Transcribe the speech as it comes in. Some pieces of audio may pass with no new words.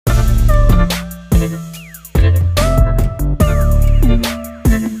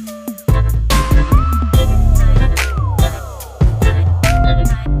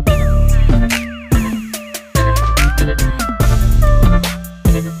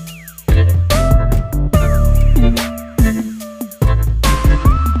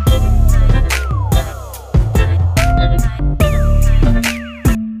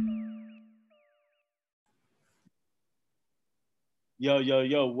Yo, yo,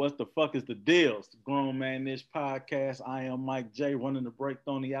 yo, what the fuck is the deal? It's the Grown Man Ish podcast. I am Mike J, running the break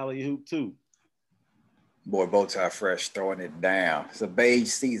on the alley hoop too. Boy, Bowtie Fresh throwing it down. It's a beige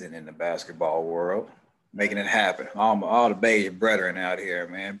season in the basketball world, making it happen. All the beige brethren out here,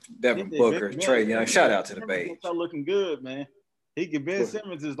 man. Yeah, Devin Booker, Trey Young. Shout out to the Simmons beige. got y'all looking good, man. Ben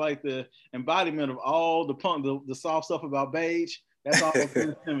Simmons is like the embodiment of all the punk, the soft stuff about beige. That's all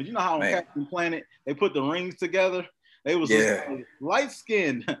Ben Simmons. You know how on Captain Planet they put the rings together? They was light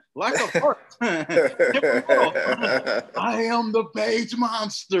skinned, like a heart. I am the beige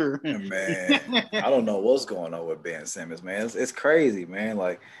monster. Man, I don't know what's going on with Ben Simmons, man. It's crazy, man.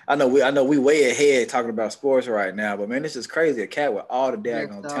 Like I know we way ahead talking about sports right now, but man, this is crazy. A cat with all the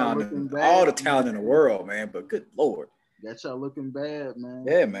daggone talent, all the talent in the world, man. But good lord, got y'all looking bad, man.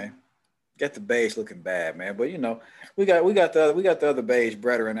 Yeah, man. Got the beige looking bad, man. But you know, we got the other beige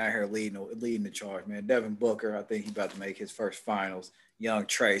brethren out here leading the charge, man. Devin Booker, I think he's about to make his first finals. Young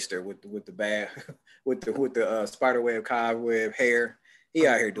Tracer with the bad with the spiderweb cobweb hair. He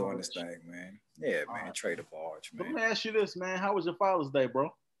out here doing this thing, man. Yeah, man. Trey the barge, man. Let me ask you this, man. How was your Father's Day,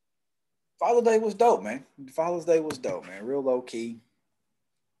 bro? Father's Day was dope, man. Father's Day was dope, man. Real low key.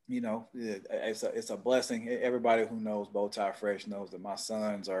 You know, it's a blessing. Everybody who knows Bowtie Fresh knows that my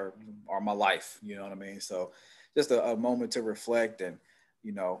sons are my life. You know what I mean? So just a moment to reflect and,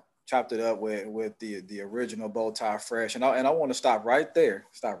 you know, chopped it up with the original Bowtie Fresh. And I want to stop right here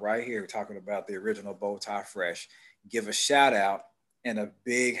talking about the original Bowtie Fresh. Give a shout out and a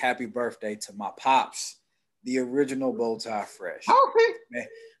big happy birthday to my pops, the original Bowtie Fresh. Okay.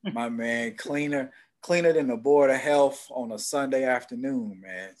 My man, cleaner than the Board of Health on a Sunday afternoon,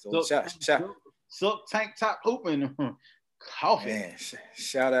 man. So silk tank top hooping coffee. Man,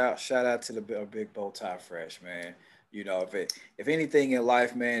 shout out to the big Bowtie Fresh, man. You know, if anything in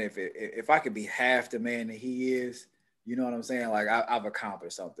life, man, if I could be half the man that he is, you know what I'm saying? Like I've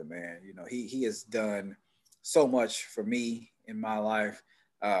accomplished something, man. You know, he has done so much for me in my life.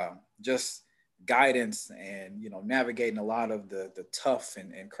 Just guidance and, you know, navigating a lot of the tough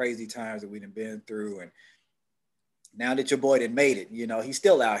and crazy times that we've been through. And now that your boy done made it, you know, he's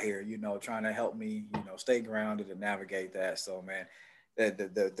still out here, you know, trying to help me, you know, stay grounded and navigate that. So, man,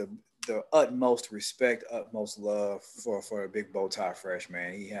 the utmost respect, utmost love for a big Bowtie Fresh,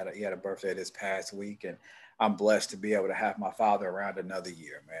 man. He had a birthday this past week, and I'm blessed to be able to have my father around another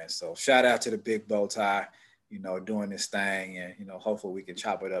year, man. So shout out to the big Bowtie, you know, doing this thing, and, you know, hopefully we can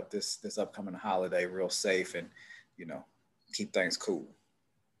chop it up this upcoming holiday real safe and, you know, keep things cool.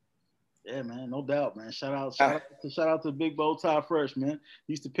 Yeah, man, no doubt, man. Shout out to Big Bowtie Fresh, man.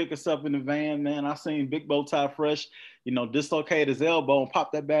 He used to pick us up in the van, man. I seen Big Bowtie Fresh, you know, dislocate his elbow and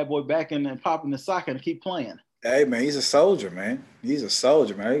pop that bad boy back in and pop in the socket and keep playing. Hey, man, he's a soldier, man. He's a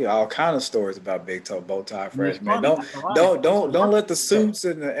soldier, man. He got all kind of stories about Big Toe Bowtie Fresh, man. Don't let the suits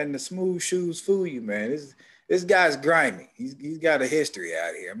and the smooth shoes fool you, man. This guy's grimy. He's got a history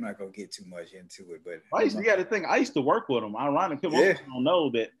out here. I'm not gonna get too much into it, but you got to think. I used to work with him. Ironically, most people don't know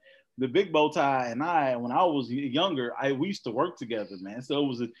that the Big Bowtie and I, when I was younger, we used to work together, man.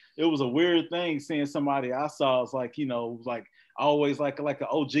 So it was a weird thing seeing somebody I saw. It's like, you know, like always like an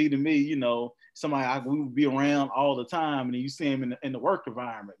OG to me, you know, somebody we would be around all the time, and then you see him in the work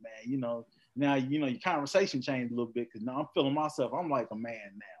environment, man. You know, now you know your conversation changed a little bit because now I'm feeling myself. I'm like a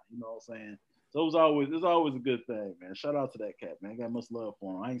man now. You know what I'm saying? So it's always a good thing, man. Shout out to that cat, man. Got much love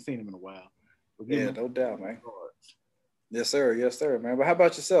for him. I ain't seen him in a while. Yeah, no doubt, man. Yes, sir, man. But how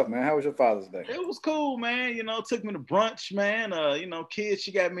about yourself, man? How was your Father's Day? It was cool, man. You know, took me to brunch, man. You know, kids,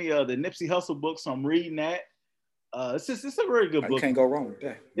 she got me the Nipsey Hussle book, so I'm reading that. It's a very good book. You can't go wrong with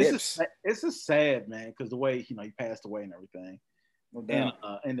that. It's just sad, man, because the way, you know, he passed away and everything. No doubt.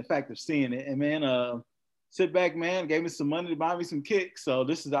 And the fact of seeing it. And man, sit back, man, gave me some money to buy me some kicks. So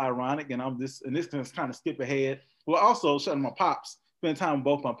this is ironic, and this can kind of skip ahead. Well, also shutting my pops, spend time with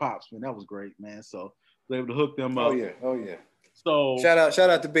both my pops, man. That was great, man. So was able to hook them up. Oh yeah. So shout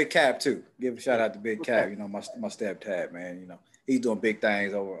out to Big Cap too. Give a shout out to Big Cap. You know, my stepdad, man. You know, he's doing big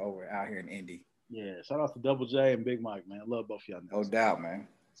things over out here in Indy. Yeah, shout out to Double J and Big Mike, man. I love both of y'all. No doubt, man.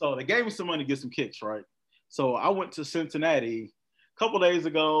 So they gave me some money to get some kicks, right? So I went to Cincinnati a couple days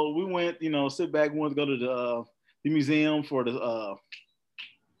ago. We went, you know, sit back, wanted to go to the museum for the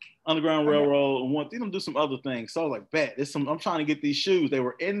Underground Railroad, and want to do some other things. So I was like, bet, I'm trying to get these shoes. They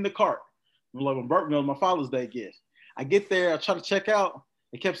were in the cart. I'm like, my Father's Day gift. I get there, I try to check out.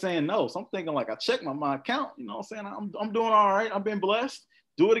 They kept saying no. So I'm thinking, like, I checked my account, you know what I'm saying? I'm doing all right. I've been blessed.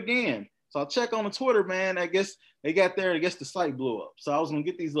 Do it again. So I check on the Twitter, man. I guess they got there. I guess the site blew up. So I was gonna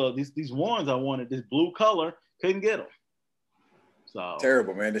get these ones I wanted, this blue color. Couldn't get them. So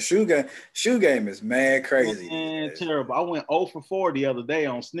terrible, man. The shoe game is mad crazy these man, days. terrible. I went 0 for 4 the other day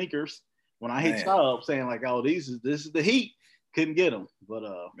on sneakers when I hit Man. y'all up saying like, oh, this is the heat. Couldn't get them, but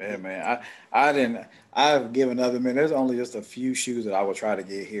Man, I didn't. I've given other men. There's only just a few shoes that I will try to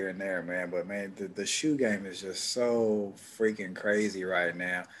get here and there, man. But man, the shoe game is just so freaking crazy right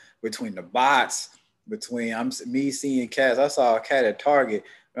now. Between the bots, between me seeing cats. I saw a cat at Target.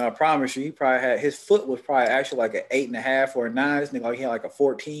 And I promise you, he probably had his foot was probably actually like an 8.5 or a 9. This nigga like he had like a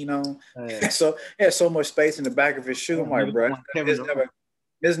 14 on. So he had so much space in the back of his shoe. I'm like, bro,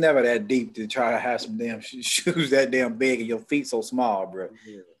 it's never that deep to try to have some damn shoes that damn big and your feet so small, bro.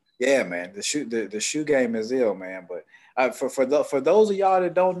 Yeah, man. The shoe game is ill, man. But for those of y'all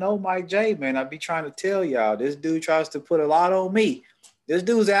that don't know Mike J, man, I be trying to tell y'all, this dude tries to put a lot on me. This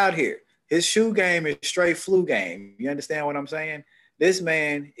dude's out here. His shoe game is straight flu game. You understand what I'm saying? This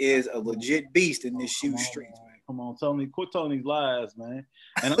man is a legit beast in this shoe streets, man. Come on, tell me, quit telling these lies, man.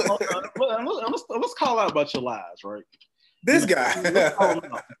 And let's call out about your lies, right? This guy.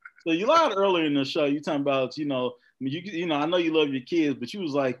 So you lied earlier in the show. You talking about, you know, I know you love your kids, but you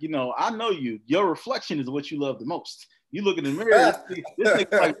was like, you know, I know you. Your reflection is what you love the most. You look in the mirror, this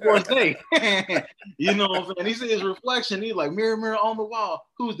nigga like fourth day. You know what I'm saying? He said his reflection. He's like, mirror, mirror on the wall.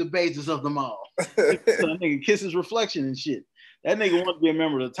 Who's the basis of them all? So that nigga kiss his reflection and shit. That nigga wanted to be a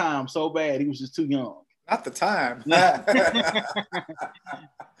member of the time so bad. He was just too young. Not the time.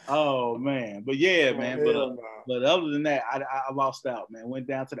 Oh man, but yeah, man. But other than that, I lost out, man. Went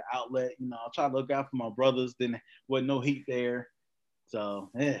down to the outlet. You know, I tried to look out for my brothers. Then wasn't no heat there. So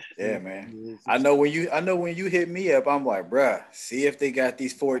yeah, man. I know when you hit me up, I'm like, bruh, see if they got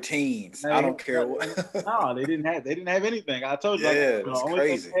these 14s. I don't care what. No, they didn't have anything. I told you, yeah, the only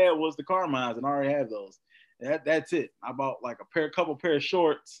crazy. thing I had was the Carmines, and I already had those. That's it. I bought like couple pair of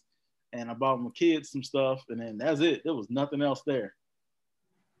shorts, and I bought my kids some stuff, and then that's it. There was nothing else there.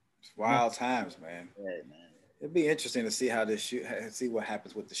 It's wild times, man. Yeah, man. It'd be interesting to see how see what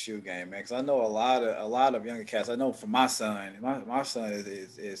happens with the shoe game, man. Because I know a lot of younger cats. I know for my son, my son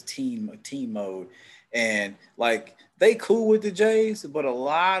is teen mode, and like they cool with the Jays, but a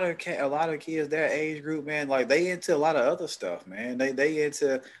lot of kids their age group, man, like they into a lot of other stuff, man. They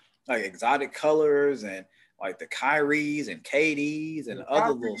into like exotic colors and like the Kyries and KDs and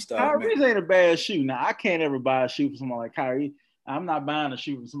other little stuff. Kyrie's ain't a bad shoe. Now I can't ever buy a shoe for someone like Kyrie. I'm not buying a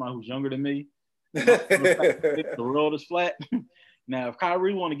shoe from somebody who's younger than me. The world is flat. Now, if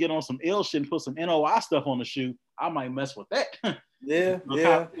Kyrie want to get on some ill shit and put some NOI stuff on the shoe, I might mess with that. Yeah.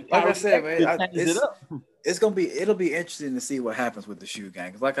 Like I said, man, it'll be interesting to see what happens with the shoe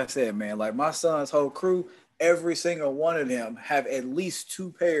gang. Cause like I said, man, like my son's whole crew, every single one of them have at least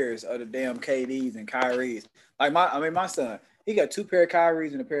 2 pairs of the damn KDs and Kyries. Like my son, he got 2 pair of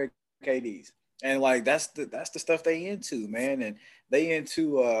Kyries and a pair of KDs. And like that's the stuff they into, man. And they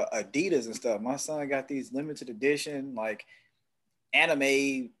into Adidas and stuff. My son got these limited edition, like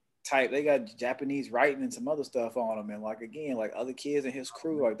anime type. They got Japanese writing and some other stuff on them. And like again, like other kids in his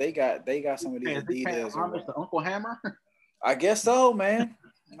crew, like they got some of these Adidas. The Uncle Hammer. I guess so, man.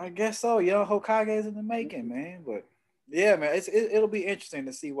 I guess so. Young Hokage's in the making, man. But yeah, man, it'll be interesting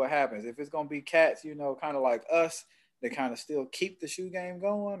to see what happens. If it's gonna be cats, you know, kind of like us. They kind of still keep the shoe game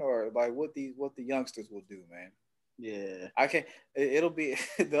going, or like what the youngsters will do, man. Yeah, I can't. It'll be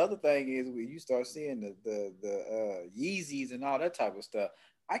the other thing is when you start seeing the Yeezys and all that type of stuff.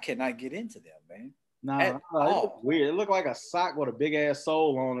 I cannot get into them, man. No, it look weird. It looked like a sock with a big ass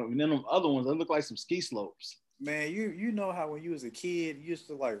sole on it, and then them other ones, they look like some ski slopes. Man, you know how when you was a kid, you used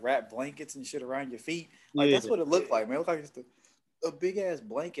to like wrap blankets and shit around your feet. Like that's what it looked like, man. It looked like just a big ass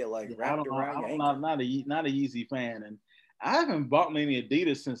blanket like wrapped around your ankle. I'm not a Yeezy fan, and I haven't bought any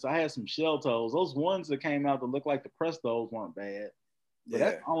Adidas since I had some shell toes. Those ones that came out that looked like the Prestos weren't bad, but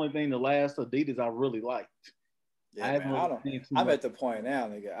that's the only thing the last Adidas I really liked. Yeah, I'm at the point now,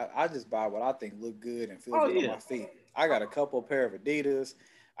 nigga. I just buy what I think look good and feel good on my feet. I got a couple pair of Adidas.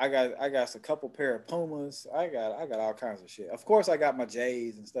 I got a couple pair of Pumas. I got all kinds of shit. Of course, I got my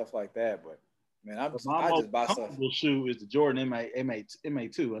J's and stuff like that, but. Man, I just buy stuff. My shoe is the Jordan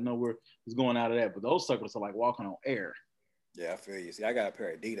MA2. I know we're going out of that, but those suckers are like walking on air. Yeah, I feel you. See, I got a pair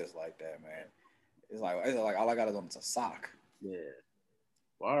of Adidas like that, man. It's like all I got is on a sock. Yeah.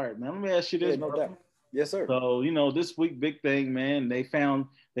 Well, all right, man. Let me ask you this. Yeah, no doubt. Yes, sir. So, you know, this week, big thing, man. They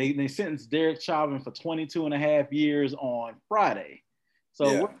sentenced Derek Chauvin for 22 and a half years on Friday.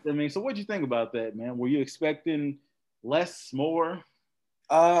 So, what'd you think about that, man? Were you expecting less, more?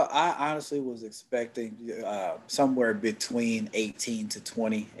 I honestly was expecting somewhere between 18 to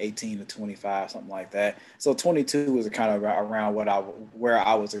 20, 18 to 25, something like that. So 22 was kind of around where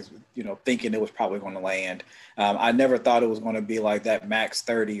I was, thinking it was probably going to land. I never thought it was going to be like that max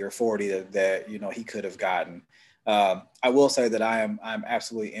 30 or 40 that he could have gotten. I will say that I'm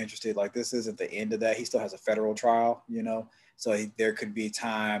absolutely interested. Like, this isn't the end of that. He still has a federal trial, so there could be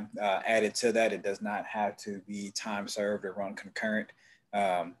time added to that. It does not have to be time served or run concurrent.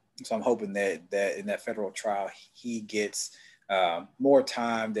 So I'm hoping that in that federal trial, he gets more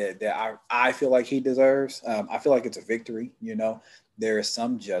time that I feel like he deserves. I feel like it's a victory. There is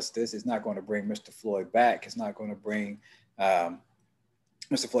some justice. It's not going to bring Mr. Floyd back. It's not going to bring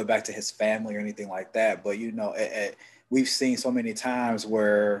Mr. Floyd back to his family or anything like that. But we've seen so many times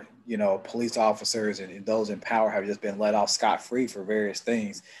where police officers and those in power have just been let off scot-free for various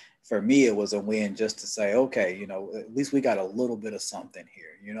things. For me, it was a win just to say, okay, at least we got a little bit of something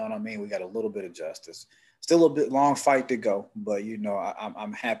here. You know what I mean? We got a little bit of justice. Still a bit long fight to go, but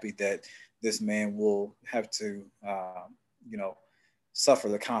I'm happy that this man will have to, suffer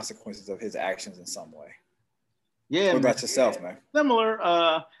the consequences of his actions in some way. Yeah. What about yourself, man? Similar.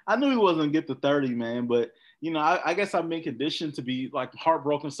 I knew he wasn't gonna get to 30, man, but I guess I've been conditioned to be like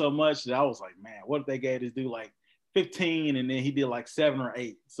heartbroken so much that I was like, man, what if they gave this dude like 15 and then he did like 7 or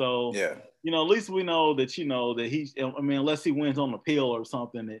 8? So yeah, at least we know that that he's. I mean, unless he wins on appeal or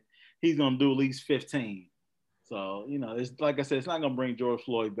something, that he's gonna do at least 15. So it's like I said, it's not gonna bring George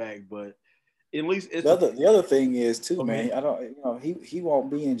Floyd back, but at least it's the other thing is too, man. I don't, he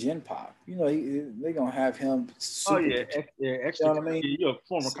won't be in Gen Pop. They're gonna have him. Extra. You know what I mean? You're a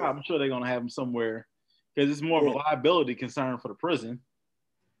former cop. I'm sure they're gonna have him somewhere because it's more of a liability concern for the prison.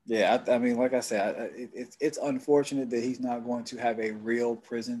 Yeah, I mean, like I said, it's unfortunate that he's not going to have a real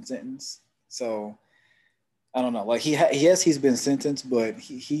prison sentence. So I don't know. Like he's been sentenced, but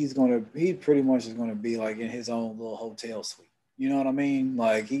he pretty much is gonna be like in his own little hotel suite. You know what I mean?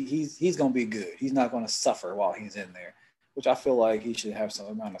 Like he's gonna be good. He's not gonna suffer while he's in there, which I feel like he should have some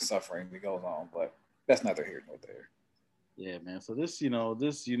amount of suffering that goes on. But that's neither here nor there. Yeah, man. So this,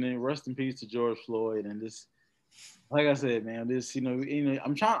 rest in peace to George Floyd, and this, like I said, man, this, I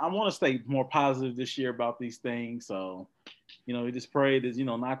want to stay more positive this year about these things. So, we just pray that,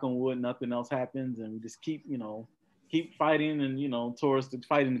 knock on wood, nothing else happens, and we just keep fighting and, towards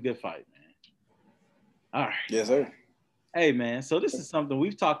fighting the good fight, man. All right. Yes, sir. Hey, man. So this is something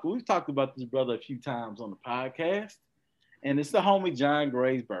we've talked about this brother a few times on the podcast, and it's the homie John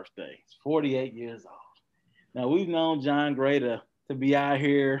Gray's birthday. He's 48 years old. Now we've known John Gray to be out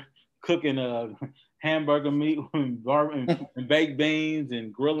here cooking hamburger meat and baked beans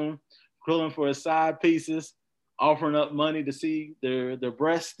and grilling for his side pieces, offering up money to see their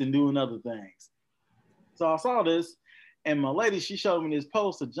breasts and doing other things. So I saw this, and my lady, she showed me this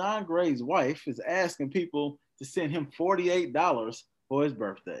post that John Gray's wife is asking people to send him $48 for his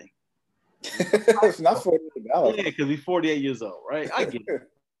birthday. It's not $48. Yeah, because he's 48 years old, right? I get it.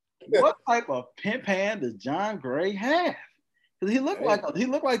 What type of pimp hand does John Gray have? Because he looked like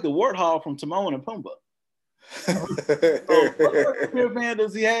the warthog from Timon and Pumbaa. So what type of pimp hand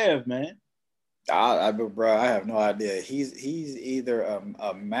does he have, man? Bro, I have no idea. He's either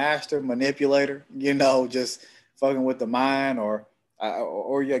a master manipulator, just fucking with the mind, or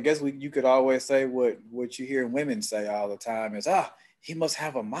I guess you could always say what you hear women say all the time is, he must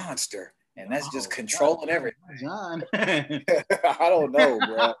have a monster. And that's just controlling everything. John. I don't know,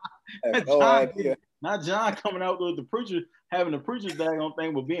 bro. I have no idea. Not John coming out with the preacher, having the preacher's daggone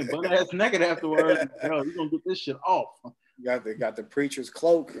thing, but being butt ass naked afterwards. You're gonna get this shit off. Got the preacher's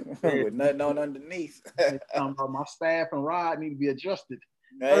cloak with nothing on underneath. Talking about my staff and rod need to be adjusted.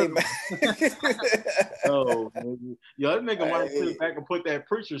 Hey, man. So, that nigga might sit back and put that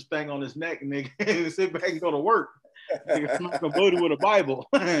preacher's thing on his neck, nigga, and sit back and go to work. Nigga smack a booty with a Bible.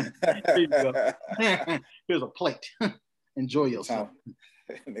 Here you go. Here's a plate. Enjoy yourself.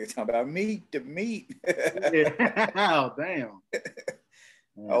 Nigga talking about meat, the meat. Yeah. Oh, damn.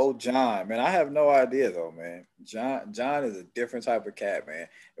 Oh, John, man, I have no idea though, man. John is a different type of cat, man.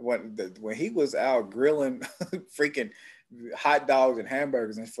 When he was out grilling freaking hot dogs and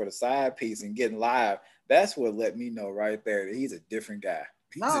hamburgers and for the side piece and getting live, that's what let me know right there that he's a different guy.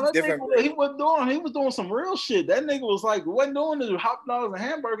 No, he was doing some real shit. That nigga was like, wasn't doing the hot dogs and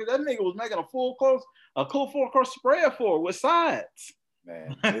hamburgers. That nigga was making a full 4-course spread for it with sides.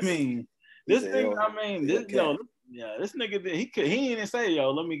 Man, this nigga, he didn't say,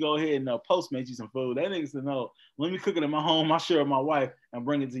 yo, let me go ahead and Postmate you some food. That nigga said, no, let me cook it in my home, I share with my wife, and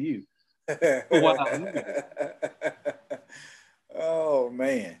bring it to you. Oh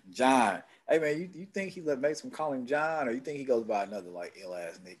man, John. Hey man, you think he makes him call him John, or you think he goes by another like ill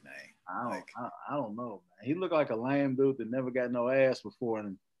ass nickname? I don't know, man. He looked like a lame dude that never got no ass before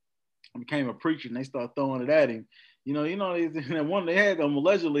and became a preacher, and they start throwing it at him. One they had him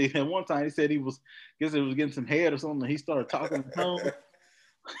allegedly at one time. He said he was, guess it was getting some head or something. And he started talking in tongues.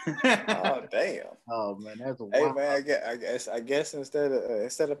 Oh damn! Oh man, that's a Hey wild. man, I guess instead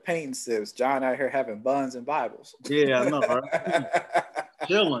of painting sips, John out here having buns and Bibles. Yeah, I know, right?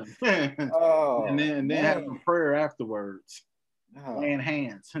 Chilling, Oh, and then having a prayer afterwards, laying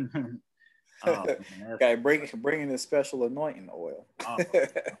hands. Oh, man, okay, bringing the special anointing oil.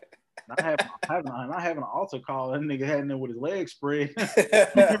 Not having an altar call. That nigga had in there with his legs spread. To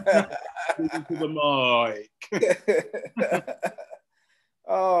the mic.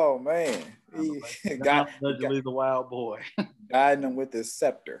 Oh man, he got the wild boy, guiding him with his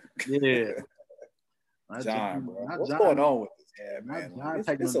scepter. Yeah, John, bro, what's going on with this guy, man? John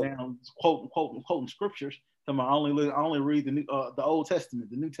taking them down, quoting scriptures. I only read the Old Testament.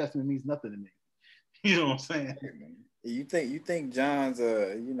 The New Testament means nothing to me. You know what I'm saying? You think John's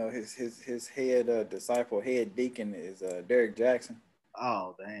his head disciple, head deacon is Derek Jackson?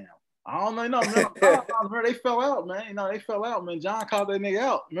 Oh damn. I don't know. No, they fell out, man. They fell out, man. John called that nigga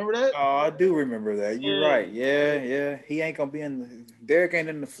out. Remember that? Oh, I do remember that. You're right. Yeah. He ain't gonna be Derek ain't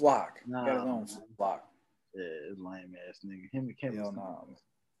in the flock. Nah, he got his own flock. Yeah, it's lame ass nigga. Him and Kevin.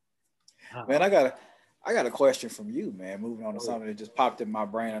 Man, I got a question from you, man. Moving on to something that just popped in my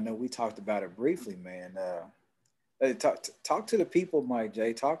brain. I know we talked about it briefly, man. Talk to the people, Mike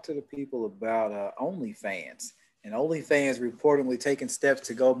J. Talk to the people about OnlyFans. And OnlyFans reportedly taking steps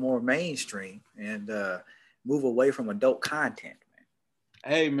to go more mainstream and move away from adult content,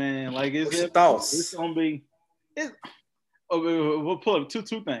 man. Hey, man, like what's your thoughts? It's gonna be. We'll pull up two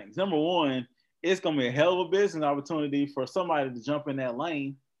things. Number one, it's gonna be a hell of a business opportunity for somebody to jump in that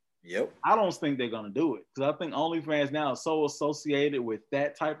lane. Yep. I don't think they're gonna do it because I think OnlyFans now is so associated with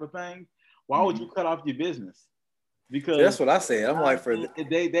that type of thing. Why would you cut off your business? Because that's what I said. I'm like,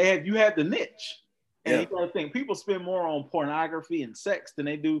 you have the niche. And you gotta think people spend more on pornography and sex than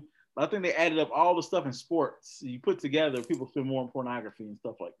they do. I think they added up all the stuff in sports. You put together, people spend more on pornography and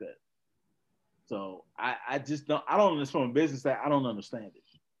stuff like that. So I just don't understand from a business that I don't understand it.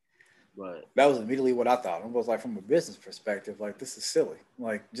 But that was immediately what I thought. It was like from a business perspective, like this is silly.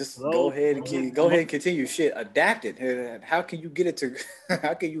 Like just go ahead and continue shit. Adapt it. How can you get it to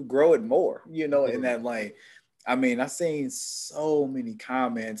how can you grow it more, in that lane? I mean, I've seen so many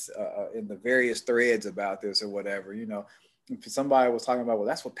comments in the various threads about this or whatever, somebody was talking about, well,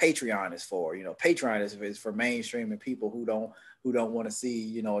 that's what Patreon is for. Patreon is for mainstream and people who don't want to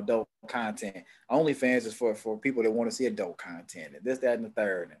see, adult content. OnlyFans is for people that want to see adult content and this, that, and the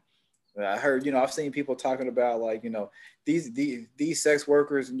third. And I heard, I've seen people talking about like, these sex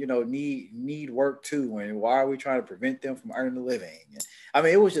workers, need work too. And why are we trying to prevent them from earning a living? And, I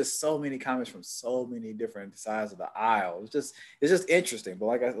mean, it was just so many comments from so many different sides of the aisle. It's just interesting. But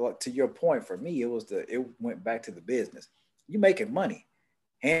like to your point, for me, it went back to the business. You making money,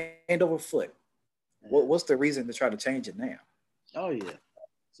 hand over foot. What's the reason to try to change it now? Oh yeah.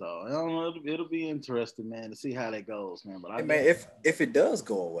 So I don't know. It'll be interesting, man, to see how that goes, man. But if it does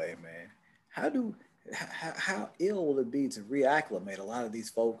go away, man, how ill will it be to reacclimate a lot of these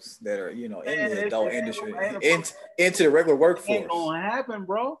folks that are in the adult industry into the regular workforce? It ain't gonna happen,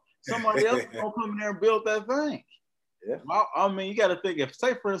 bro. Somebody else gonna come in there and build that thing. Yeah. I mean, you got to think. If,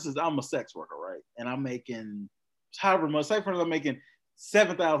 say, for instance, I'm a sex worker, right, and I'm making however much. Say, for instance, I'm making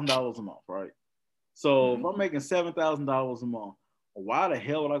 $7,000 a month, right? So if I'm making $7,000 a month, why the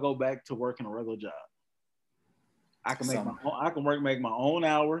hell would I go back to working a regular job? I can make my own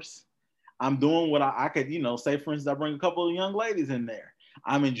hours. I'm doing what I could, say for instance, I bring a couple of young ladies in there.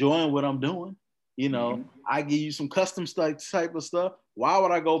 I'm enjoying what I'm doing. I give you some custom type of stuff. Why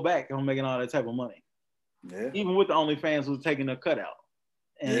would I go back if I'm making all that type of money? Yeah. Even with the OnlyFans who's taking a cutout.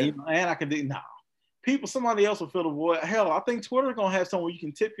 And and I can do somebody else will fill the void. Hell, I think Twitter's gonna have somewhere you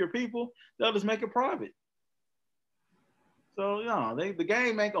can tip your people. They'll just make it private. So the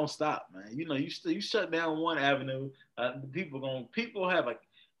game ain't gonna stop, man. You shut down one avenue, people have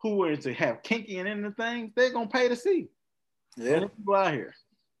who are to have kinky and in the things, they're gonna pay to see. Yeah, people out here,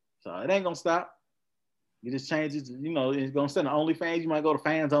 so it ain't gonna stop. You just change it. It's gonna send the OnlyFans. You might go to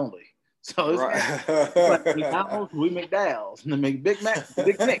fans only. So it's like McDonald's, we McDowell's, and the Big Mac, the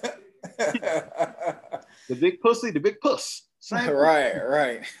Big Mac, the big pussy, the big puss. Same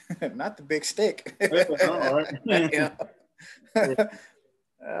right. Not the big stick. Yeah.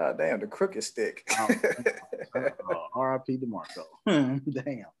 Oh, damn, the crooked stick. R.I.P. DeMarco.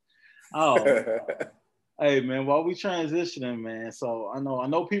 Damn. Oh, Hey man, while we transitioning, man. So I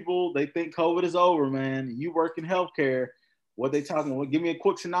know people they think COVID is over, man. You work in healthcare. What they talking about? Give me a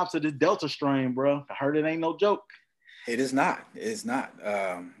quick synopsis of this Delta strain, bro. I heard it ain't no joke. It is not. It is not.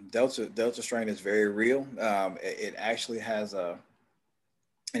 Delta strain is very real. It actually has an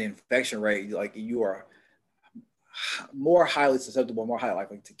infection rate like you are more highly susceptible, more highly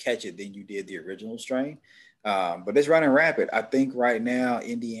likely to catch it than you did the original strain. But it's running rapid. I think right now,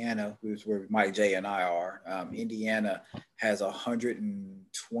 Indiana, which is where Mike J and I are, Indiana has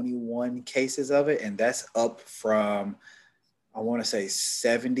 121 cases of it, and that's up from I want to say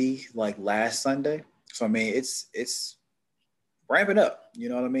 70 like last Sunday. So I mean, it's ramping up. You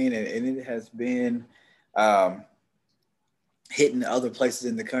know what I mean? And it has been um, hitting other places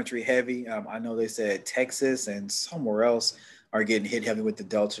in the country heavy. I know they said Texas and somewhere else are getting hit heavy with the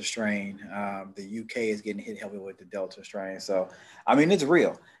Delta strain. The UK is getting hit heavy with the Delta strain. So, I mean, it's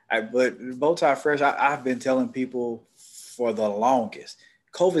real. But Bowtie Fresh, I've been telling people for the longest,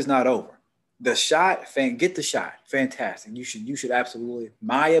 COVID's not over. The shot, get the shot. Fantastic. You should absolutely,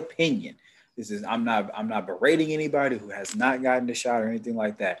 my opinion. This is I'm not berating anybody who has not gotten the shot or anything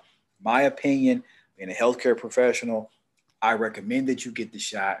like that. My opinion, being a healthcare professional, I recommend that you get the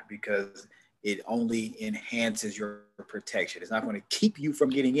shot because it only enhances your protection. It's not going to keep you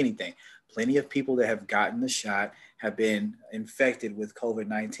from getting anything. Plenty of people that have gotten the shot have been infected with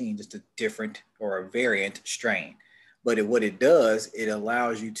COVID-19, just a different or a variant strain. But what it does, it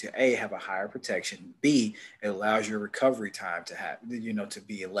allows you to A, have a higher protection. B, it allows your recovery time to have, to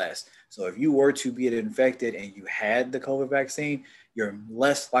be less. So if you were to get infected and you had the COVID vaccine, you're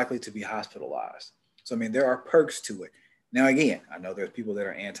less likely to be hospitalized. So, I mean, there are perks to it. Now, again, I know there's people that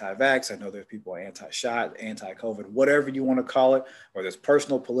are anti-vax. I know there's people anti-shot, anti-COVID, whatever you want to call it, or there's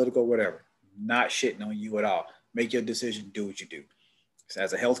personal, political, whatever. Not shitting on you at all. Make your decision. Do what you do. So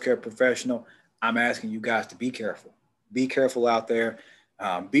as a healthcare professional, I'm asking you guys to be careful. Be careful out there.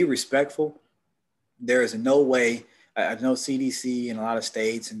 Be respectful. There is no way. I know CDC and a lot of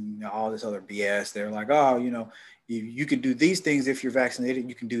states and all this other BS. They're like, oh, you can do these things if you're vaccinated.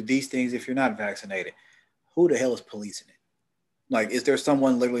 You can do these things if you're not vaccinated. Who the hell is policing it? Like, is there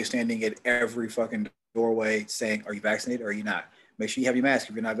someone literally standing at every fucking doorway saying, are you vaccinated or are you not? Make sure you have your mask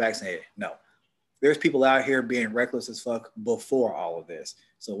if you're not vaccinated. No. There's people out here being reckless as fuck before all of this.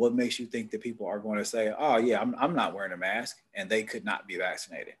 So what makes you think that people are going to say, oh, yeah, I'm not wearing a mask and they could not be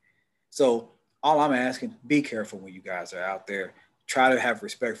vaccinated? So all I'm asking, be careful when you guys are out there. Try to have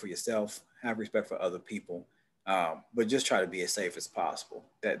respect for yourself, have respect for other people, but just try to be as safe as possible.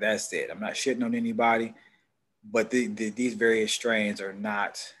 That's it. I'm not shitting on anybody. But these various strains are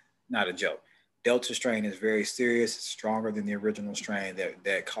not a joke. Delta strain is very serious, stronger than the original strain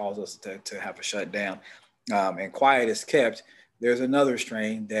that caused us to have a shutdown. And quiet is kept. There's another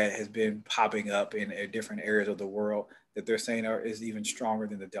strain that has been popping up in different areas of the world that they're saying is even stronger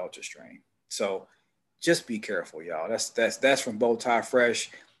than the Delta strain. So just be careful, y'all. That's from Bowtie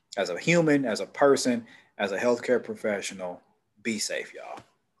Fresh. As a human, as a person, as a healthcare professional, be safe, y'all.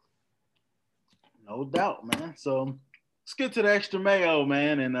 No doubt, man. So let's get to the extra mayo,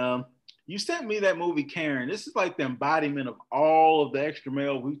 man. And you sent me that movie, Karen. This is like the embodiment of all of the extra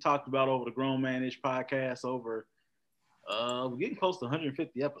mayo we've talked about over the Grown Man-ish podcast over we're getting close to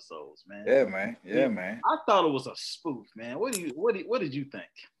 150 episodes, man. Yeah, man. Yeah, man. I thought it was a spoof, man. What did you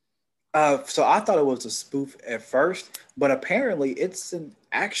think? So I thought it was a spoof at first, but apparently it's an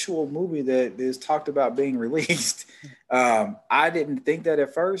actual movie that is talked about being released. I didn't think that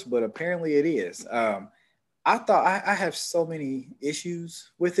at first, but apparently it is. I thought I have so many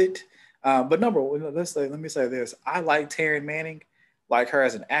issues with it. But number one, let me say this: I like Taryn Manning, like her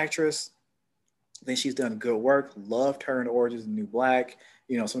as an actress. I think she's done good work. Loved her in Orange is the New Black.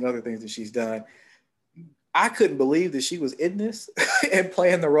 Some other things that she's done. I couldn't believe that she was in this and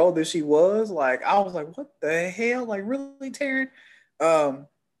playing the role that she was. Like, I was like, what the hell? Like, really, Taryn? Um,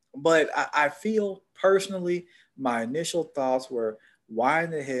 but I feel personally, my initial thoughts were, why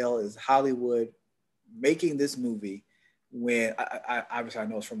in the hell is Hollywood making this movie when obviously I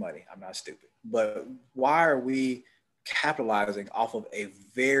know it's for money. I'm not stupid. But why are we capitalizing off of a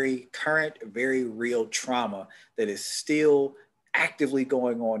very current, very real trauma that is still actively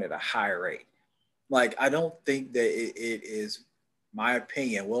going on at a high rate? Like, I don't think that it is, my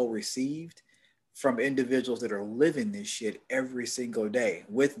opinion, well received from individuals that are living this shit every single day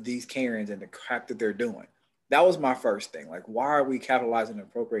with these Karens and the crap that they're doing. That was my first thing. Like, why are we capitalizing and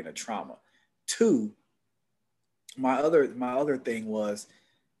appropriating a trauma? Two, my other thing was,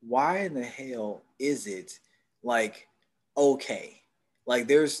 why in the hell is it like okay? Like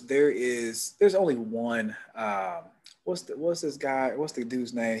there's only one. What's this guy? What's the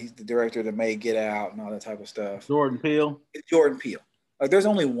dude's name? He's the director that made Get Out and all that type of stuff. Jordan Peele. It's Jordan Peele. Like there's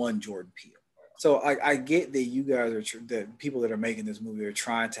only one Jordan Peele. So I get that you guys are the people that are making this movie are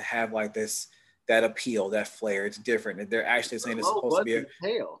trying to have like this that appeal, that flair. It's different. They're actually saying it's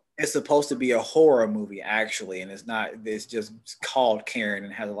supposed to be a horror movie actually, and it's not. It's just called Karen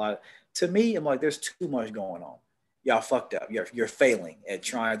and has a lot. To me, I'm like, there's too much going on. Y'all fucked up. You're failing at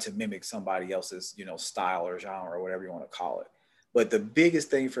trying to mimic somebody else's, style or genre or whatever you want to call it. But the biggest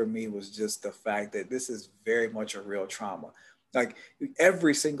thing for me was just the fact that this is very much a real trauma. Like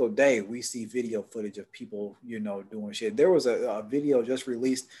every single day we see video footage of people, doing shit. There was a video just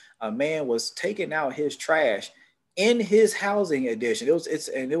released. A man was taking out his trash in his housing addition.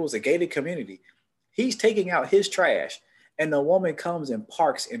 It was a gated community. He's taking out his trash. And the woman comes and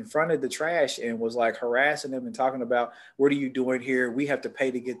parks in front of the trash and was like harassing him and talking about, what are you doing here? We have to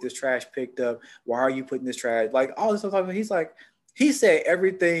pay to get this trash picked up. Why are you putting this trash? Like all this stuff. He's like, he said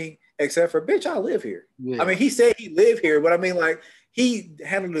everything except for, bitch, I live here. Yeah. I mean, he said he lived here, but I mean, like he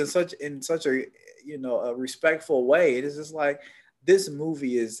handled it in such a, a respectful way. It is just like, this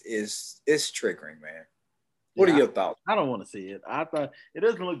movie is triggering, man. What are your thoughts? I don't want to see it. I thought it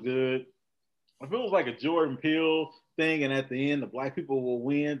doesn't look good. If it was like a Jordan Peele thing and at the end the black people will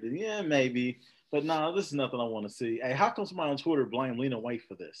win, then yeah, maybe. But no, this is nothing I want to see. Hey, how come somebody on Twitter blame Lena Waithe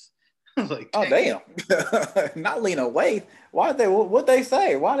for this? I was like, oh damn, not Lena Waithe. Why they? What they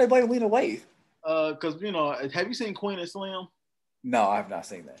say? Why they blame Lena Waithe? Because have you seen Queen and Slim? No, I have not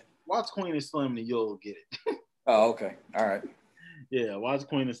seen that. Watch Queen and Slim and you'll get it. Oh, okay, all right. Yeah, watch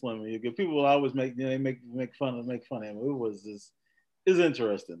Queen and Slim. People will always make fun of him. It was just, it's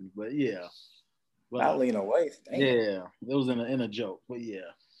interesting, but yeah. But, not Lena Waithe. Yeah, it was in a joke, but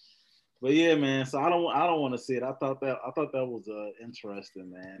yeah, man. So I don't want to see it. I thought that was interesting,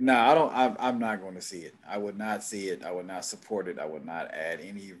 man. No, I'm not going to see it. I would not see it. I would not support it. I would not add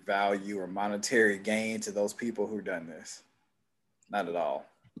any value or monetary gain to those people who done this. Not at all.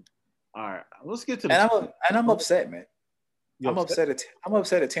 All right, let's get to. And I'm upset, man. I'm upset at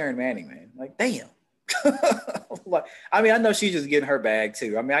Taryn Manning, man. Like, damn. Like, I mean, I know she's just getting her bag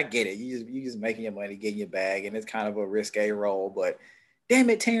too. I mean, I get it. You just making your money, getting your bag, and it's kind of a risque role. But damn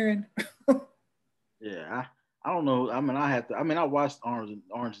it, Taryn. Yeah, I don't know. I watched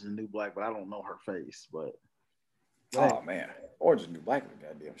Orange is the New Black, but I don't know her face. But oh man, Orange is the New Black is a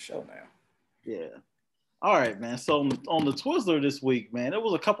goddamn show now. Yeah. All right, man. So on the Twizzler this week, man, it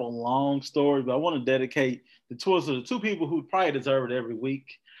was a couple of long stories, but I want to dedicate the Twizzler to two people who probably deserve it every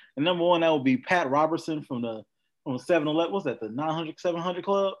week. And number one, that would be Pat Robertson from the 7-Eleven. What's that? The 700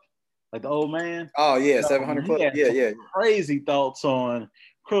 Club? Like the old man? Oh, yeah, 700 Club. Yeah. Crazy thoughts on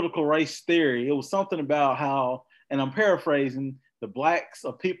critical race theory. It was something about how, and I'm paraphrasing, the blacks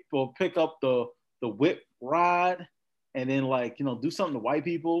or people pick up the whip ride and then do something to white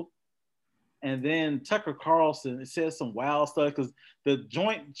people. And then Tucker Carlson, it says some wild stuff because the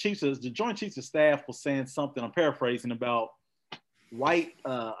Joint Chiefs of Staff was saying something, I'm paraphrasing, about getting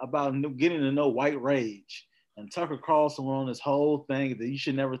to know white rage. And Tucker Carlson went on this whole thing that you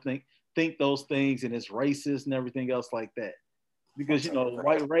should never think those things, and it's racist and everything else like that. Because,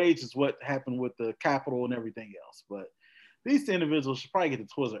 white rage is what happened with the Capitol and everything else. But these individuals should probably get the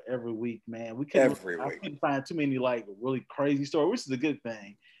Twizzler every week, man. I couldn't find too many really crazy stories, which is a good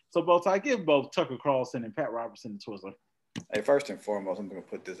thing. So I give both Tucker Carlson and Pat Robertson the Twizzler. Hey, first and foremost, I'm going to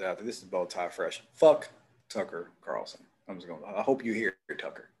put this out there. This is Bowtie Fresh. Fuck Tucker Carlson. I hope you hear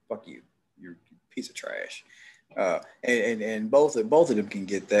Tucker. Fuck you. You're a piece of trash. And both of them can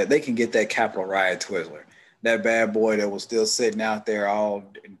get that. They can get that Capitol riot Twizzler. That bad boy that was still sitting out there all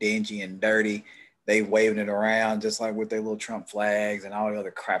dingy and dirty. They waving it around just like with their little Trump flags and all the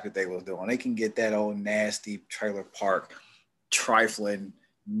other crap that they was doing. They can get that old nasty trailer park trifling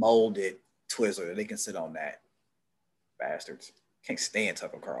molded Twizzler. They can sit on that. Bastards. Can't stand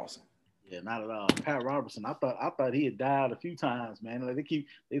Tucker Carlson. Yeah, not at all. Pat Robertson, I thought he had died a few times, man. They keep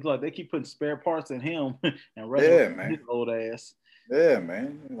putting spare parts in him and wrestling his old ass. Yeah,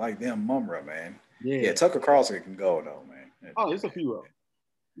 man. Like them Mumra, man. Yeah, Tucker Carlson can go though, man. Oh, there's a few of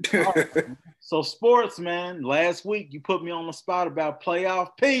them. Right. So sports, man. Last week you put me on the spot about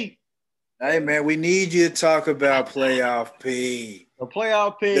Playoff P. Hey, man, we need you to talk about Playoff P. The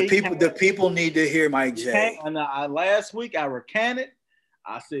Playoff P. The people need to hear Mike J. And last week I recanted.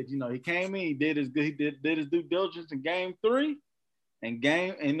 I said, he came in, he did his due diligence in game 3, and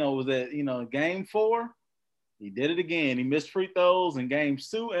was at game 4. He did it again. He missed free throws in games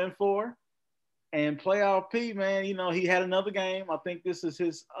 2 and 4. And Playoff P, man, he had another game. I think this is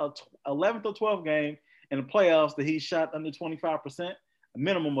his 11th or 12th game in the playoffs that he shot under 25%. a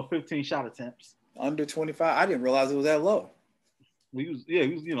minimum of 15 shot attempts. Under 25. I didn't realize it was that low. He was,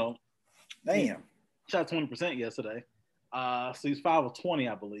 Damn. Shot 20% yesterday. So he's 5 of 20,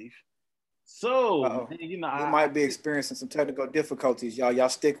 I believe. So, we might be experiencing some technical difficulties, y'all. Y'all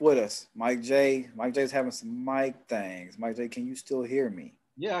stick with us. Mike J's having some mic things. Mike J, can you still hear me?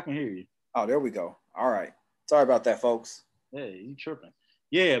 Yeah, I can hear you. Oh, there we go. All right. Sorry about that, folks. Hey, you tripping?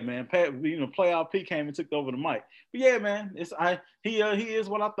 Yeah, man. Playoff P came and took over the mic. But yeah, man, he is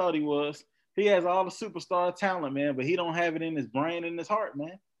what I thought he was. He has all the superstar talent, man, but he don't have it in his brain and his heart,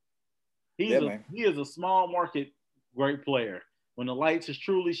 man. He is a small market great player. When the lights is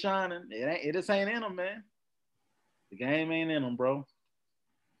truly shining, it just ain't in him, man. The game ain't in him, bro.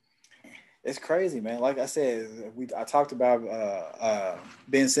 It's crazy, man. Like I said, I talked about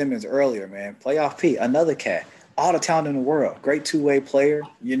Ben Simmons earlier, man. Playoff P, another cat, all the talent in the world, great two-way player.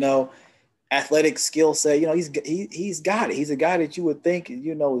 Athletic skill set. He's got it. He's a guy that you would think is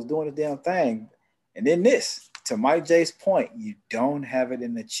doing the damn thing. And then this, to Mike J's point, you don't have it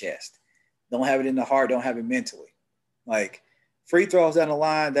in the chest, don't have it in the heart, don't have it mentally. Like free throws down the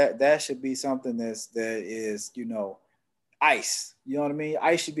line, that should be something that is ice. You know what I mean?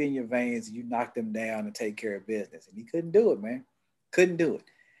 Ice should be in your veins. You knock them down and take care of business. And he couldn't do it, man. Couldn't do it.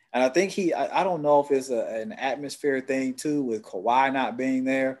 And I think I don't know if it's an atmosphere thing too, with Kawhi not being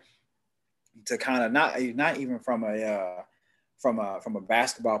there, to kind of not even from a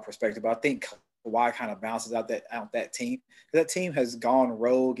basketball perspective. But I think Kawhi kind of bounces out that team. That team has gone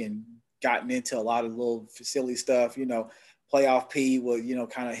rogue and gotten into a lot of little silly stuff. Playoff P was,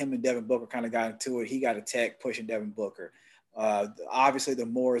 kind of him and Devin Booker kind of got into it. He got a tech pushing Devin Booker. Obviously the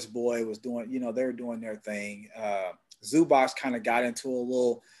Morris boy was doing, they were doing their thing. Zubac kind of got into a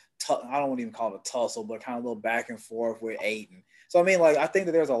little, I don't want to even call it a tussle, but kind of a little back and forth with Ayton. So, I mean, like, I think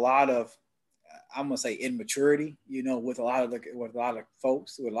that there's a lot of, I'm going to say immaturity, with a lot of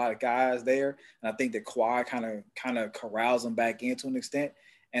folks, with a lot of guys there. And I think that Kawhi kind of corrals them back in to an extent.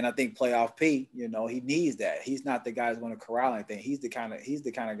 And I think Playoff P, he needs that. He's not the guy who's going to corral anything. He's the kind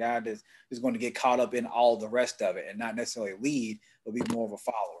of guy that's going to get caught up in all the rest of it and not necessarily lead, but be more of a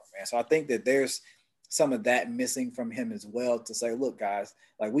follower, man. So I think that there's some of that missing from him as well, to say, look, guys,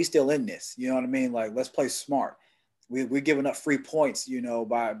 like, we still in this. You know what I mean? Like, let's play smart. We're giving up free points,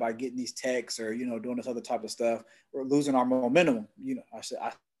 by getting these techs or, doing this other type of stuff. We're losing our momentum. I said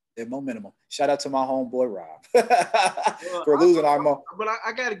momentum. Shout out to my homeboy Rob for losing our momentum. But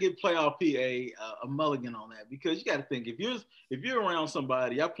I got to give Playoff P a mulligan on that, because you got to think, if you're around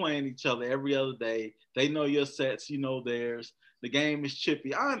somebody, y'all playing each other every other day, they know your sets, theirs. The game is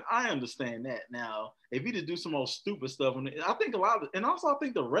chippy. I understand that. Now, if you just do some old stupid stuff, and I think I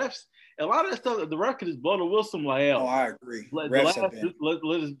think the refs, a lot of that stuff, the ref could just blow the whistle like, oh, I agree. Let's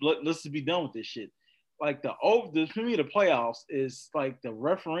just be done with this shit. Like for me, the playoffs is like the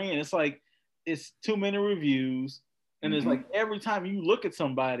refereeing. It's like it's too many reviews, and it's like every time you look at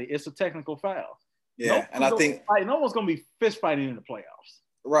somebody, it's a technical foul. Yeah, and I think no one's gonna be fist fighting in the playoffs.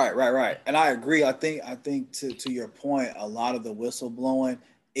 Right. And I agree. I think to your point, a lot of the whistle blowing,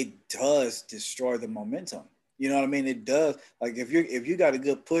 it does destroy the momentum. You know what I mean? It does. Like if you got a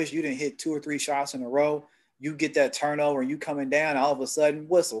good push, you didn't hit 2 or 3 shots in a row, you get that turnover and you coming down, all of a sudden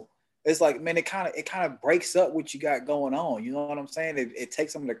whistle. It's like, man, it kind of breaks up what you got going on. You know what I'm saying? It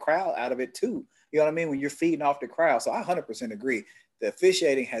takes some of the crowd out of it too. You know what I mean? When you're feeding off the crowd. So I 100% agree. The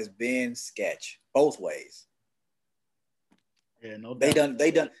officiating has been sketch both ways. Yeah, no doubt.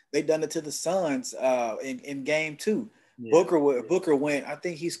 They done it to the Suns in game 2. Yeah. Booker went, I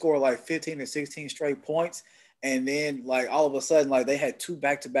think he scored like 15 or 16 straight points. And then like all of a sudden, like they had 2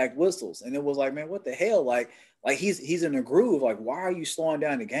 back-to-back whistles. And it was like, man, what the hell? Like he's in a groove. Like, why are you slowing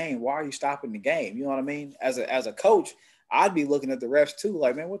down the game? Why are you stopping the game? You know what I mean? As a coach, I'd be looking at the refs too,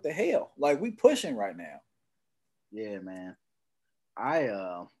 like, man, what the hell? Like, we pushing right now. Yeah, man.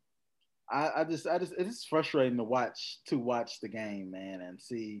 I just it's frustrating to watch the game, man, and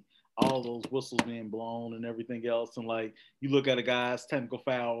see all those whistles being blown and everything else. And like you look at a guy's technical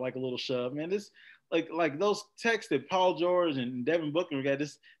foul, like a little shove, man. This like those texts that Paul George and Devin Booker got,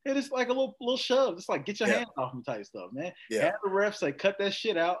 it's like a little shove. It's like, get your hands off them type stuff, man. Yeah. Have the refs say, cut that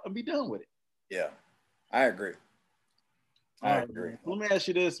shit out and be done with it. Yeah, I agree. I agree. Let me ask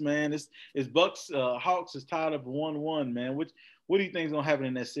you this, man. It's Bucks Hawks is tied up 1-1, man. What do you think is gonna happen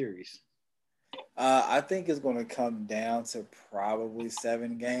in that series? I think it's going to come down to probably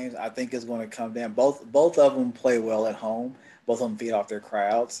 7 games. I think it's going to come down. Both of them play well at home. Both of them feed off their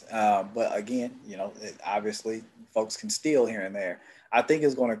crowds. But again, obviously folks can steal here and there. I think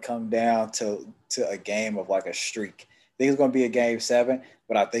it's going to come down to a game of like a streak. I think it's going to be a game 7,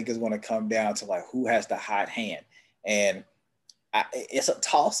 but I think it's going to come down to like who has the hot hand. And It's a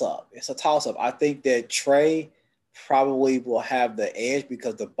toss up. It's a toss up. I think that Trey probably will have the edge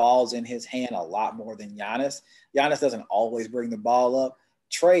because the ball's in his hand a lot more than Giannis. Giannis doesn't always bring the ball up.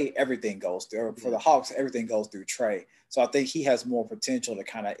 Trey, everything goes through. For the Hawks, everything goes through Trey. So I think he has more potential to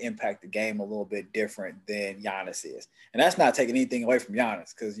kind of impact the game a little bit different than Giannis is. And that's not taking anything away from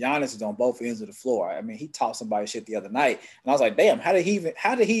Giannis because Giannis is on both ends of the floor. I mean, he tossed somebody shit the other night, and I was like, damn, how did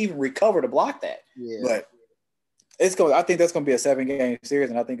he even recover to block that? Yeah. But I think that's going to be a 7-game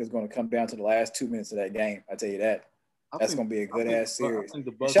series, and I think it's going to come down to the last 2 minutes of that game. I tell you that. That's going to be a good ass series.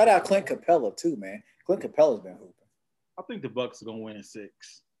 Shout out Clint Capella too, man. Clint Capella's been hooping. I think the Bucks are going to win in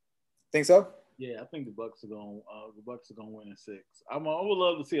 6. Think so? Yeah, I think the Bucks are going to win in 6. I would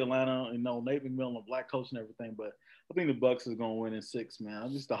love to see Atlanta, Nate McMillan, a black coach and everything, but I think the Bucks is going to win in 6,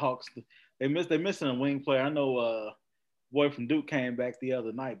 man. Just the Hawks, they're missing a wing player. I know boy from Duke came back the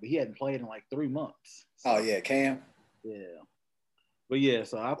other night, but he hadn't played in like 3 months. So, oh yeah, Cam. Yeah, but yeah,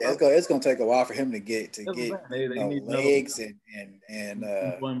 so it's gonna take a while for him to get legs and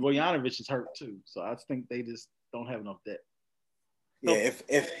Bojanovic is hurt too, so I think they just don't have enough depth. Yeah,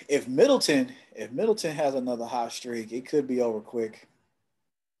 if Middleton has another hot streak, it could be over quick.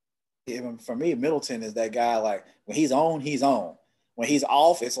 Even for me, Middleton is that guy. Like when he's on, he's on. When he's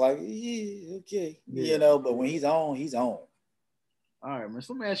off, it's like okay, But when he's on, he's on. All right, man.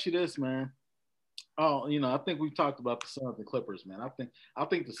 So let me ask you this, man. Oh, I think we've talked about the Suns and Clippers, man. I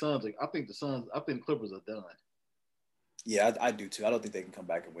think the Clippers are done. Yeah, I do too. I don't think they can come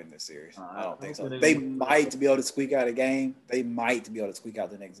back and win this series. I don't think so. They might be able to squeak out a game. They might be able to squeak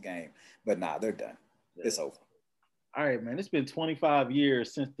out the next game. But nah, they're done. Yeah. It's over. All right, man. It's been 25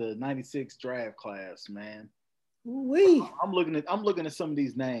 years since the 96 draft class, man. I'm looking at some of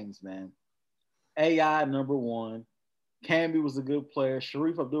these names, man. AI #1. Camby was a good player.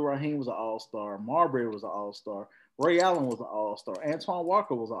 Sharif Abdul-Rahim was an all-star. Marbury was an all-star. Ray Allen was an all-star. Antoine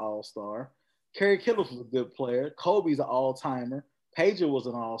Walker was an all-star. Kerry Kittles was a good player. Kobe's an all-timer. Pager was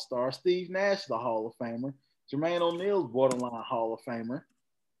an all-star. Steve Nash is a Hall of Famer. Jermaine O'Neal's borderline Hall of Famer.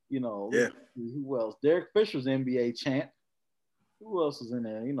 Yeah. Who else? Derek Fisher's NBA champ. Who else was in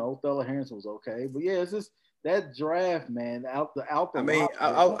there? Thella Harrison was okay. But yeah, it's just that draft, man. Out the. I mean,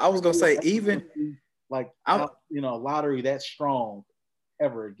 I was gonna say even. Lottery that strong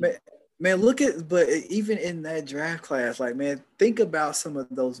ever again. Man, but even in that draft class, like, man, think about some of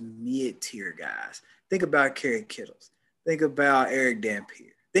those mid-tier guys. Think about Kerry Kittles. Think about Eric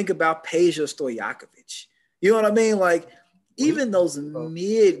Dampier. Think about Peja Stojakovic. You know what I mean? Like, even those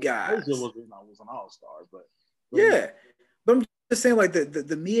mid guys. Peja was an all-star, but yeah. But I'm just saying, like,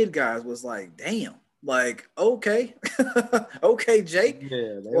 the mid guys was like, damn. Like, okay. Okay, Jake.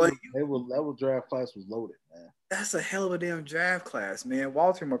 Yeah, that draft class was loaded, man. That's a hell of a damn draft class, man.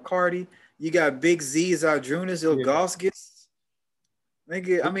 Walter McCarty. You got Big Z, Zydrunas, Ilgauskas.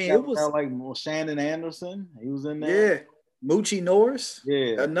 Nigga, I mean, it was like Shannon Anderson. He was in there. Yeah. Moochie Norris.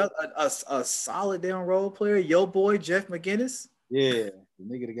 Yeah. Another a solid damn role player. Yo boy, Jeff McGinnis. Yeah. The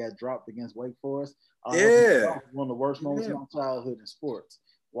nigga that got dropped against Wake Forest. One of the worst moments in my childhood in sports.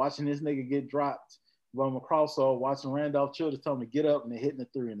 Watching this nigga get dropped. From a crossover, watching Randolph Childress tell him to get up and then hitting a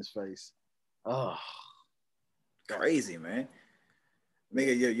 3 in his face. Oh, crazy, man.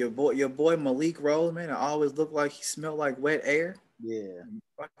 Nigga, your boy Malik Rose, man, it always looked like he smelled like wet air. Yeah.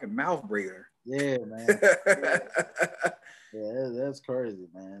 Fucking mouth breather. Yeah, man. Yeah, that's crazy,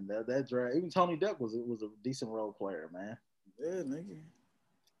 man. That draft, even Tony Duck was a decent role player, man. Yeah, nigga.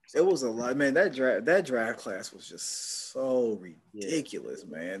 It was a lot, man. That draft class was just so ridiculous,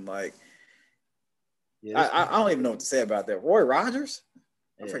 man. Like, I don't even know what to say about that. Roy Rogers?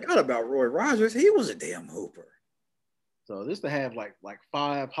 I forgot about Roy Rogers. He was a damn hooper. So this to have like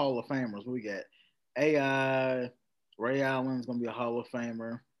 5 Hall of Famers. We got AI, Ray Allen's gonna be a Hall of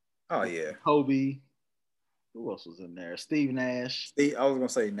Famer. Oh yeah. Kobe. Who else was in there? Steve Nash. I was gonna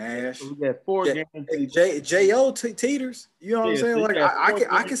say Nash. So we got 4 guaranteed. J.O. Teeters. You know what I'm saying? Like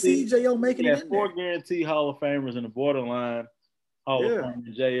I can see J.O. making it in 4 guaranteed Hall of Famers in the borderline Hall of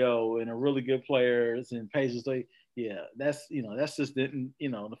Famer J.O. and a really good players and pages. Yeah, that's just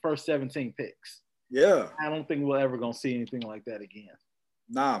the first 17 picks. Yeah. I don't think we're ever gonna see anything like that again.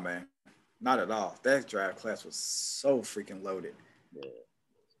 Nah, man. Not at all. That draft class was so freaking loaded. Yeah.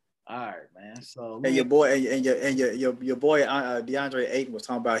 All right, man. So and your boy DeAndre Ayton was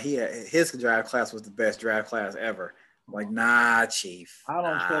talking about his draft class was the best draft class ever. I'm like, nah, Chief. I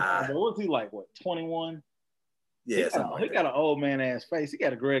don't trust him. What was he like? What, 21? Yeah, he got an old man ass face. He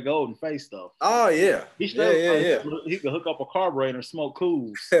got a Greg Oden face though. Oh yeah, He could hook up a carburetor and smoke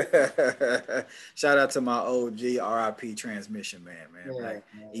cools. Shout out to my OG RIP transmission man. Like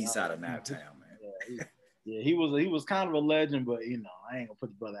East side of Naptown, man. Yeah, he was kind of a legend, but I ain't gonna put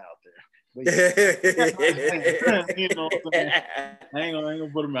the brother out there. But yeah, what I'm saying? I ain't gonna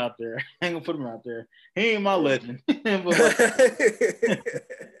put him out there. I ain't gonna put him out there. He ain't my legend. But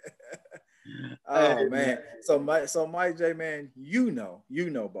oh man. So Mike J, man, you know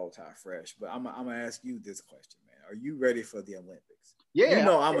Bowtie Fresh, but I'm gonna ask you this question, man. Are you ready for the Olympics? Yeah,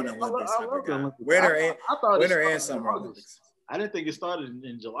 I'm an Olympics type of guy. Winter and summer Olympics. I didn't think it started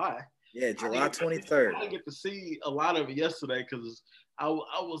in July. Yeah, July 23rd. I didn't get to see a lot of it yesterday because I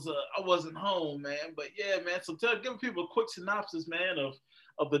wasn't home, man. But yeah, man. So give people a quick synopsis, man,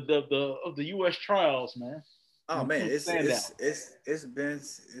 of the U.S. trials, man. Oh man, it's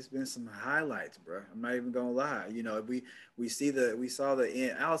been some highlights, bro. I'm not even gonna lie. We saw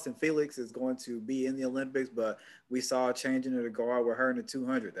the Allison Felix is going to be in the Olympics, but we saw a change in the guard with her in the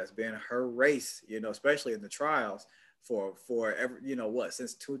 200. That's been her race, especially in the trials for every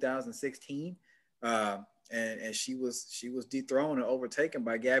since 2016. And she was dethroned and overtaken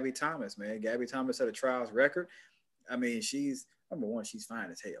by Gabby Thomas, man. Gabby Thomas set a trials record. I mean, she's number one. She's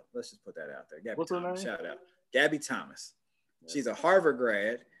fine as hell. Let's just put that out there. Gabby What's Thomas, her name? shout out. Gabby Thomas. She's a Harvard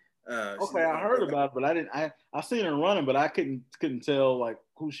grad. Okay, I heard about it, but I didn't. I seen her running, but I couldn't tell like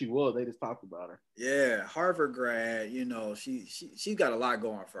who she was. They just talked about her. Yeah, Harvard grad. She got a lot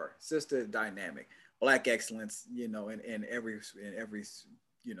going for her. Sister dynamic, Black excellence. In every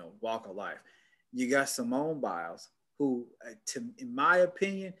walk of life. You got Simone Biles, who, in my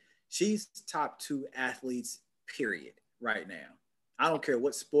opinion, she's top 2 athletes. Period. Right now. I don't care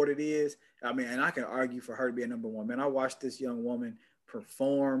what sport it is. I mean, and I can argue for her to be a number 1. Man, I watched this young woman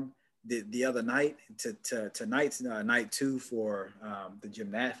perform the other night tonight's night 2 for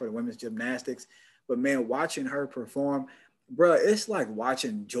the women's gymnastics. But man, watching her perform, bro, it's like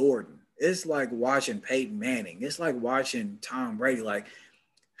watching Jordan. It's like watching Peyton Manning. It's like watching Tom Brady. Like,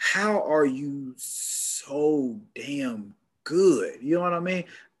 how are you so damn good? You know what I mean?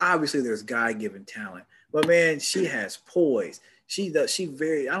 Obviously, there's God-given talent, but man, she has poise. I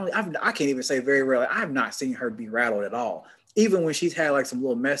can't even say very rarely. I've not seen her be rattled at all. Even when she's had like some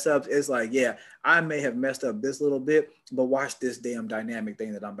little mess ups, it's like, yeah, I may have messed up this little bit, but watch this damn dynamic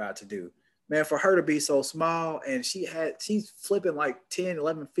thing that I'm about to do. Man, for her to be so small and she's flipping like 10,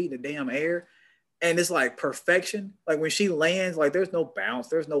 11 feet in the damn air. And it's like perfection. Like when she lands, like there's no bounce,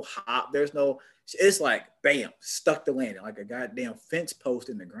 there's no hop, it's like bam, stuck to landing like a goddamn fence post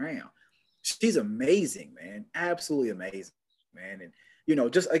in the ground. She's amazing, man. Absolutely amazing, man. And,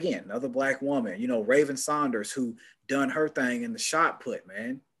 just again, another Black woman, Raven Saunders, who done her thing in the shot put,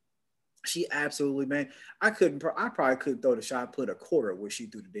 man. She absolutely, man. I probably couldn't throw the shot put a quarter where she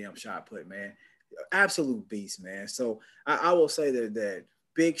threw the damn shot put, man. Absolute beast, man. So I will say that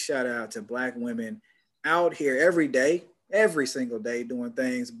big shout out to Black women out here every day, every single day doing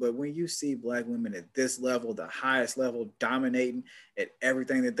things. But when you see Black women at this level, the highest level, dominating at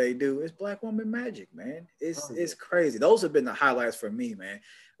everything that they do, it's Black woman magic, man. It's crazy. Those have been the highlights for me, man.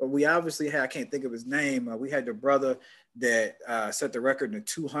 But we obviously had, I can't think of his name. We had the brother that set the record in the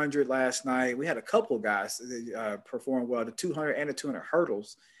 200 last night. We had a couple of guys that perform well, the 200 and the 200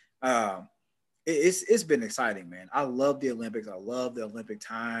 hurdles. It's been exciting, man. I love the Olympics. I love the Olympic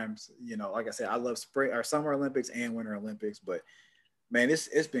times. Like I said, I love spring or summer Olympics and winter Olympics. But man, it's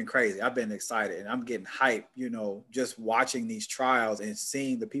been crazy. I've been excited and I'm getting hyped. Just watching these trials and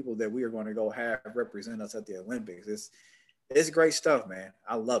seeing the people that we are going to go have represent us at the Olympics. It's great stuff, man.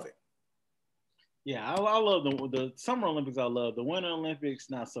 I love it. Yeah, I love the Summer Olympics. I love the Winter Olympics,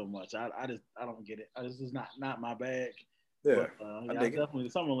 not so much. I don't get it. This is not my bag. Yeah, but, definitely the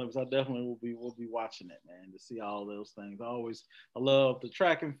Summer Olympics. I definitely will be watching it, man, to see all those things. I love the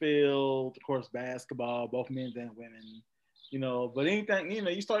track and field, of course, basketball, both men's and women. But anything,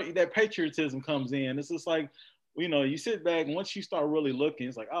 you start that patriotism comes in. It's just like, you sit back and once you start really looking,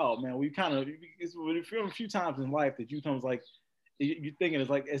 it's like, oh man, it's a few times in life that you comes like you're thinking it's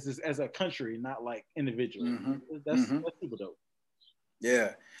like as a country, not like individually. Mm-hmm. That's super dope.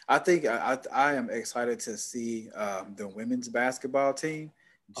 Yeah, I think I am excited to see the women's basketball team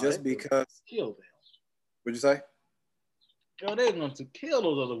just because. Kill them. What'd you say? Yo, they're going to kill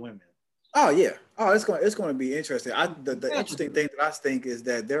those other women. Oh yeah. Oh, it's going to be interesting. The interesting thing that I think is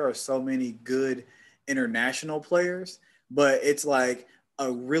that there are so many good international players, but it's like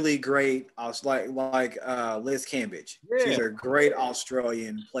a really great, like Liz Cambage. Yeah. She's a great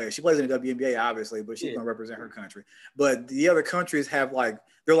Australian player. She plays in the WNBA, obviously, but she's going to represent her country. But the other countries have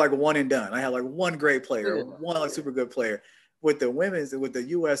they're like one and done. I have like one great player, one like super good player. With the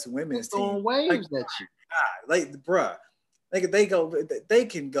U.S. women's team, waves at you. God, they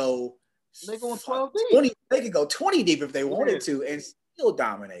can go. They going 12 deep. 20. They can go 20 deep if they wanted to and still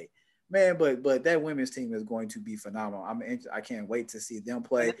dominate. Man, but that women's team is going to be phenomenal. I can't wait to see them And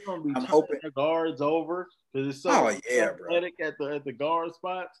play. they're gonna be I'm turning hoping. their guards over because it's so Oh yeah, bro. athletic at the guard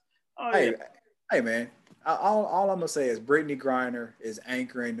spots. Oh yeah, Hey, hey, man. All I'm gonna say is Brittany Griner is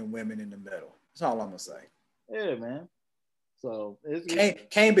anchoring the women in the middle. That's all I'm gonna say. yeah, man. So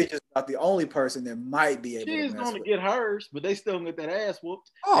Cambridge is about the only person that might be able she to is mess going to with. get hers, but they still gonna get that ass whooped.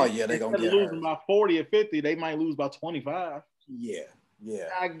 Oh And yeah, they gonna instead of get losing hers. by 40 or 50, they might lose by 25. Yeah, yeah.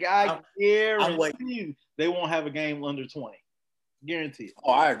 I I'm guarantee waiting. you they won't have a game under 20. Guarantee it.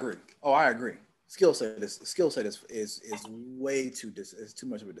 Oh, I agree. Oh, I agree. Skill set is way too is too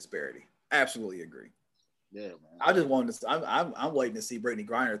much of a disparity. Absolutely agree. Yeah, man. I just wanted to. I'm waiting to see Brittany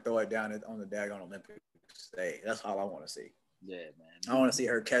Griner throw it down on the daggone Olympic stage. That's all I want to see. Yeah, man. I want to see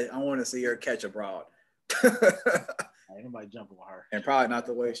her catch. I want to see her catch abroad. Ain't nobody jumping on her. And probably not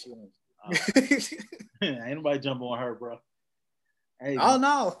the way she wants. Ain't nobody jumping on her, bro. Hey, oh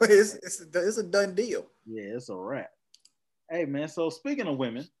no, it's a done deal. Yeah, it's a wrap. Hey, man. So speaking of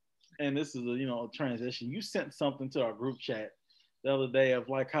women, and this is a transition. You sent something to our group chat the other day of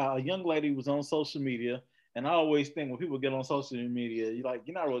like how a young lady was on social media, and I always think when people get on social media, you're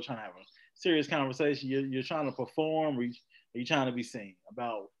not really trying to have a serious conversation. You're trying to perform, or you're trying to be seen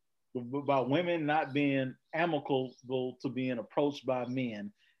about women not being amicable to being approached by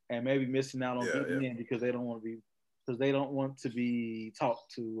men and maybe missing out on good men because they don't want to be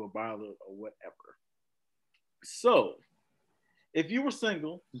talked to or bothered or whatever. So if you were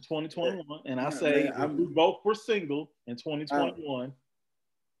single in 2021, and I say if we both were single in 2021,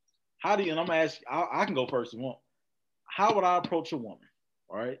 how do you? And I'm gonna ask you, I can go first if you want. How would I approach a woman?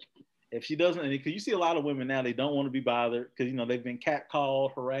 All right, if she doesn't, because you see a lot of women now, they don't want to be bothered because they've been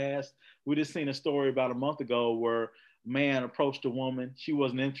catcalled, harassed. We just seen a story about a month ago where a man approached a woman, she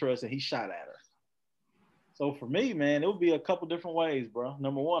wasn't interested, he shot at her. So for me, man, it would be a couple different ways, bro.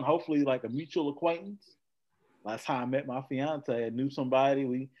 Number one, hopefully like a mutual acquaintance. That's how I met my fiance. I knew somebody.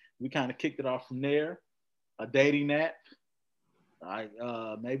 We kind of kicked it off from there. A dating app. I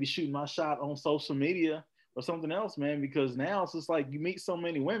maybe shooting my shot on social media or something else, man. Because now it's just like you meet so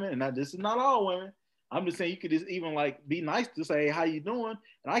many women, and this is not all women. I'm just saying you could just even like be nice to say, hey, how you doing?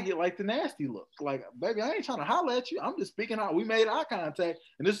 And I get like the nasty look. Like, baby, I ain't trying to holler at you. I'm just speaking out. We made eye contact,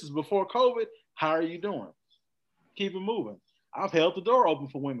 and this is before COVID. How are you doing? Keep it moving. I've held the door open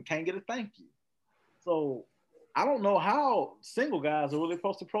for women. Can't get a thank you. So I don't know how single guys are really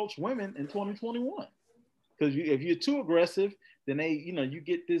supposed to approach women in 2021. Because if you're too aggressive, then you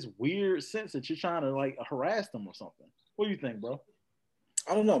get this weird sense that you're trying to like harass them or something. What do you think, bro?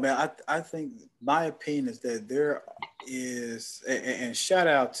 I don't know, man. I think my opinion is that there is, and shout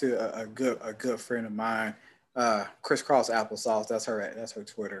out to a good friend of mine, Crisscross Applesauce. That's her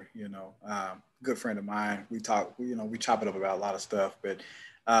Twitter. Good friend of mine. We talk. We chop it up about a lot of stuff, but.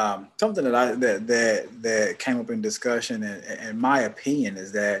 Something that came up in discussion and my opinion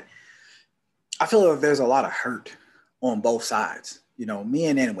is that I feel like there's a lot of hurt on both sides,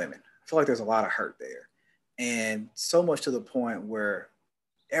 men and women. I feel like there's a lot of hurt there. And so much to the point where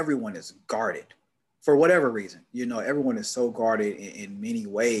everyone is guarded for whatever reason. Everyone is so guarded in many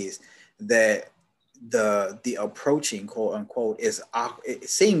ways that the approaching, quote unquote, it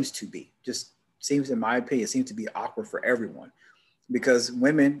seems in my opinion, it seems to be awkward for everyone. Because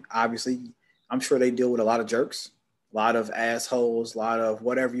women, obviously, I'm sure they deal with a lot of jerks, a lot of assholes, a lot of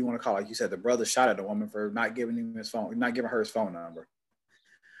whatever you want to call it. Like you said, the brother shot at the woman for not giving him his phone, not giving her his phone number.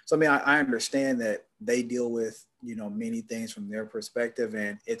 So, I mean, I understand that they deal with, many things from their perspective,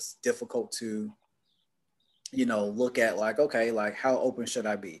 and it's difficult to, look at like, okay, like how open should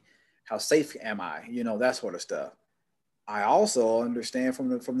I be? How safe am I? That sort of stuff. I also understand from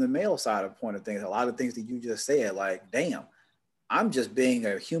the male side of point of things, a lot of things that you just said, like, damn, I'm just being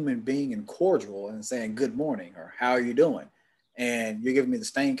a human being and cordial and saying good morning or how are you doing? And you're giving me the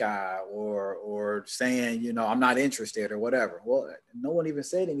stink eye or saying, I'm not interested or whatever. Well, no one even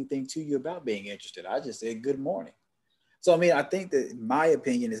said anything to you about being interested. I just said good morning. So, I mean, I think that my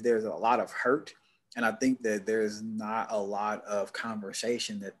opinion is there's a lot of hurt. And I think that there's not a lot of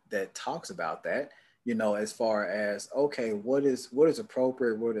conversation that talks about that, as far as, okay, what is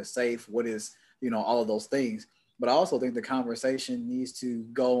appropriate, what is safe, what is, all of those things. But I also think the conversation needs to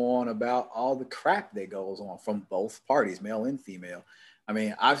go on about all the crap that goes on from both parties, male and female. I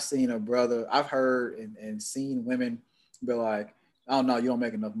mean, I've heard and seen women be like, oh no, you don't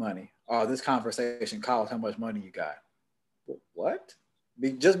make enough money. Or this conversation costs how much money you got. What?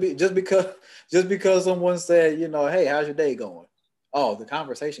 Just because someone said, hey, how's your day going? Oh, the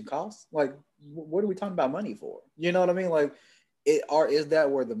conversation costs? Like, what are we talking about money for? You know what I mean? Like, is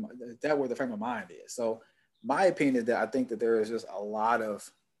that where the frame of mind is? So my opinion is that I think that there is just a lot of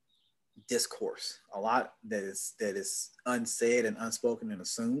discourse, a lot that is unsaid and unspoken and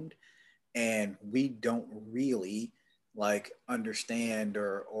assumed, and we don't really like understand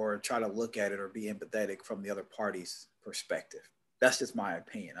or try to look at it or be empathetic from the other party's perspective. That's just my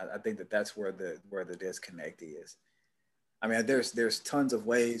opinion. I think that that's where the disconnect is. I mean, there's tons of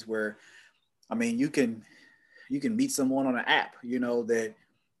ways where, I mean, you can meet someone on an app, you know, that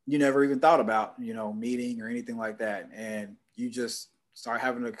you never even thought about, you know, meeting or anything like that, and you just start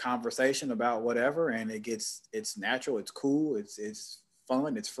having a conversation about whatever, and it's natural, it's cool, it's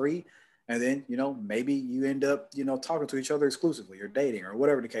fun, it's free, and then, you know, maybe you end up, you know, talking to each other exclusively or dating or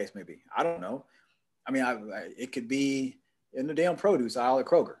whatever the case may be. I don't know. I mean, it could be in the damn produce aisle at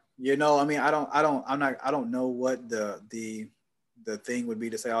Kroger. You know, I mean, I don't know what the thing would be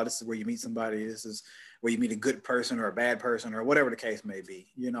to say, oh, this is where you meet somebody. This is where you meet a good person or a bad person or whatever the case may be.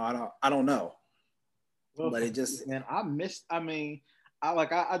 You know, I don't know. Well, But it just, man, I mean,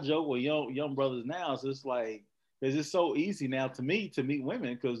 I joke with young brothers now. So it's like it's just so easy now to me to meet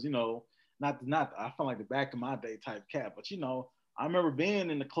women because, you know, not I feel like the back of my day type cat, but you know, I remember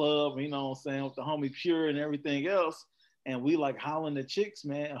being in the club, you know what I'm saying, with the homie Pure and everything else, and we like hollering at chicks,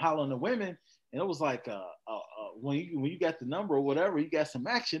 man, hollering at women, and it was like when you got the number or whatever, you got some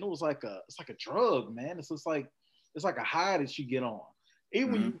action. It was like it's like a drug, man. It's just like it's like a high that you get on.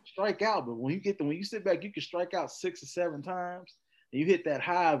 Even when mm-hmm. you strike out, but when you sit back, you can strike out 6 or 7 times, and you hit that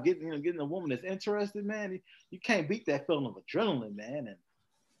high of getting a woman that's interested, man. You can't beat that feeling of adrenaline, man. And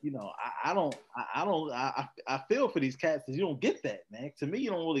you know, I feel for these cats because you don't get that, man. To me,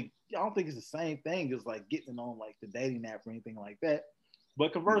 you don't really, I don't think it's the same thing as like getting on like the dating app or anything like that.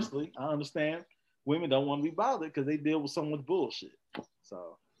 But conversely, I understand women don't want to be bothered because they deal with so much bullshit.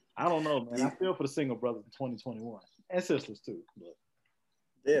 So I don't know, man. I feel for the single brothers in 2021 and sisters too. But.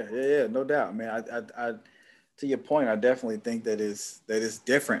 Yeah, no doubt, man. I to your point, I definitely think that is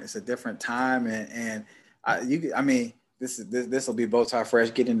different. It's a different time, and I mean, this will be Bowtie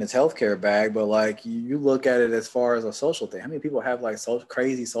Fresh getting this healthcare bag, but like you look at it as far as a social thing. How many people have like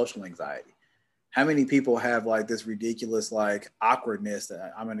crazy social anxiety? How many people have like this ridiculous like awkwardness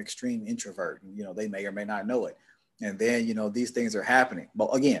that I'm an extreme introvert, and you know they may or may not know it, and then you know these things are happening. But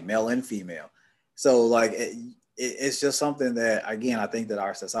again, male and female, so like it's just something that again I think that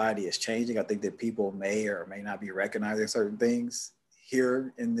our society is changing. I think that people may or may not be recognizing certain things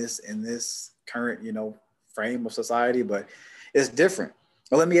here in this current frame of society, but it's different.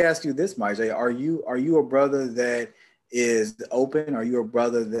 Well, let me ask you this, Mike. Are you a brother that is open? Are you a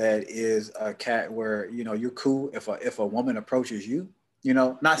brother that is a cat where you're cool if a woman approaches you?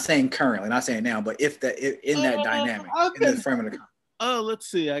 Not saying currently, not saying now, but if in that dynamic, in the frame of the.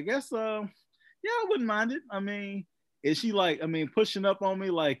 Let's see. I guess yeah, I wouldn't mind it. I mean, is she like, pushing up on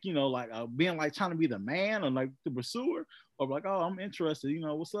me, like, being like trying to be the man or like the pursuer, or like, oh, I'm interested.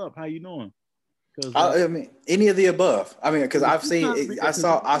 What's up? How you doing? Because I mean, any of the above. I mean, because I've seen, I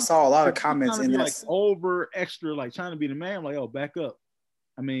saw a lot of comments in this like over extra, like trying to be the man. I'm like, oh, back up.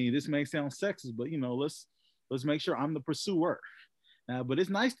 I mean, this may sound sexist, but let's make sure I'm the pursuer. But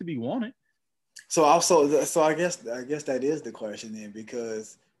it's nice to be wanted. So I guess that is the question then,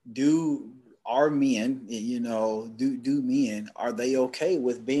 because are men, do men, are they okay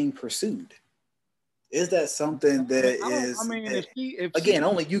with being pursued? Is that something that is? I mean, if again,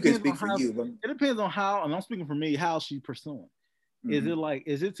 only you can speak for you. But it depends on how, and I'm speaking for me, how she's pursuing. Mm-hmm.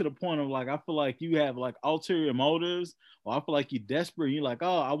 Is it to the point of like, I feel like you have like ulterior motives, or I feel like you're desperate, and you're like,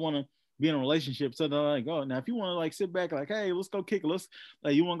 oh, I want to be in a relationship. So they're like, oh, now if you want to like sit back, like, hey, let's go kick it. Let's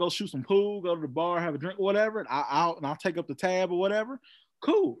like, you want to go shoot some pool, go to the bar, have a drink, or whatever. And I'll take up the tab or whatever.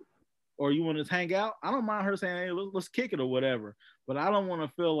 Cool. Or you want to hang out? I don't mind her saying, hey, let's kick it or whatever. But I don't want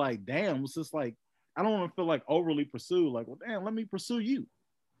to feel like, damn, it's just like, I don't want to feel like overly pursued. Like, well, damn, let me pursue you.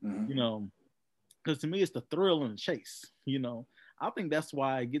 Mm-hmm. Because to me, it's the thrill and the chase. I think that's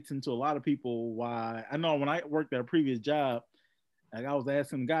why it gets into a lot of people. Why I know when I worked at a previous job, like I was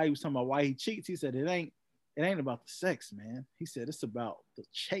asking the guy, he was talking about why he cheats. He said it ain't about the sex, man. He said it's about the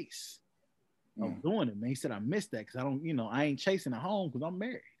chase of doing it, man. He said I missed that because I ain't chasing at home because I'm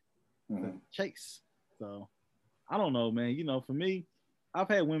married. Mm-hmm. Chase. So I don't know, man. For me, I've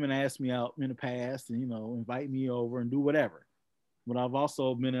had women ask me out in the past and, invite me over and do whatever. But I've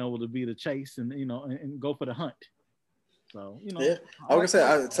also been able to be the chase and, and go for the hunt. So, Yeah, I was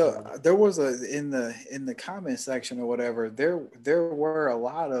gonna say, so there was in the comment section or whatever, there were a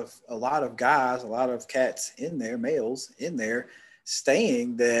lot of guys, a lot of cats in there, males in there,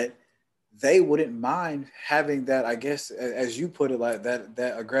 saying that they wouldn't mind having that, I guess, as you put it, like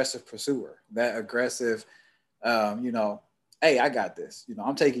that aggressive pursuer, that aggressive, hey, I got this.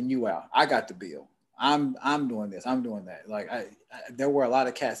 I'm taking you out. I got the bill. I'm doing this, I'm doing that. Like there were a lot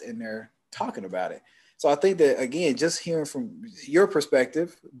of cats in there talking about it. So I think that again, just hearing from your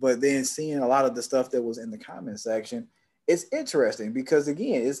perspective, but then seeing a lot of the stuff that was in the comment section, it's interesting because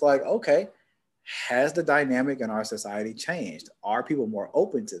again, it's like, okay, has the dynamic in our society changed? Are people more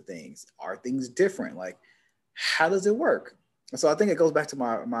open to things? Are things different? Like, how does it work? And so I think it goes back to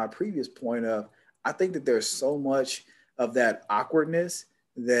my previous point of I think that there's so much of that awkwardness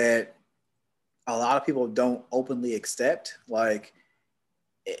that a lot of people don't openly accept. Like,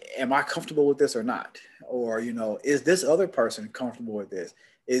 am I comfortable with this or not? Or, is this other person comfortable with this?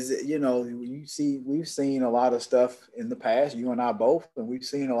 Is it, we've seen a lot of stuff in the past, you and I both, and we've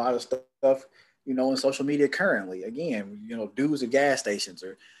seen a lot of stuff, in social media currently. Again, dudes at gas stations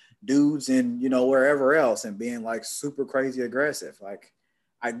or dudes in, wherever else and being like super crazy aggressive. Like,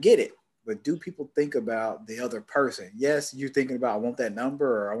 I get it. But do people think about the other person? Yes, you're thinking about, I want that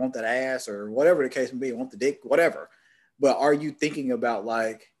number or I want that ass or whatever the case may be, I want the dick, whatever. But are you thinking about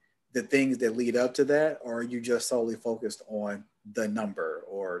like the things that lead up to that? Or are you just solely focused on the number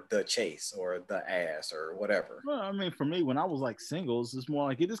or the chase or the ass or whatever? Well, I mean, for me, when I was like singles, it's more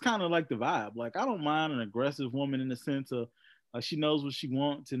like it is kind of like the vibe. Like, I don't mind an aggressive woman in the sense of she knows what she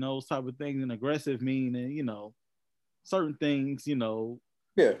wants and those type of things. And aggressive meaning, certain things,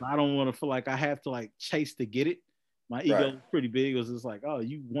 Yeah. I don't want to feel like I have to like chase to get it. My ego Right. is pretty big. It's just like, oh,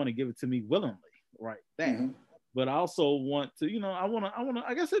 you want to give it to me willingly, right? That. Mm-hmm. But I also want to,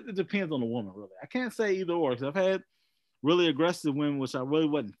 I guess it depends on the woman, really. I can't say either or because I've had really aggressive women, which I really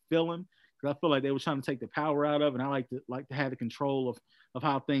wasn't feeling because I feel like they were trying to take the power out of it. And I like to have the control of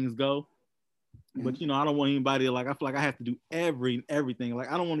how things go. Mm-hmm. But I don't want anybody to like. I feel like I have to do everything.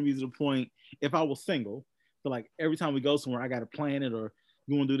 Like, I don't want to be to the point if I was single. So like every time we go somewhere, I got to plan it or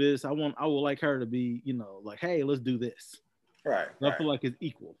you want to do this. I would like her to be, like, hey, let's do this. Right. I Right. feel like it's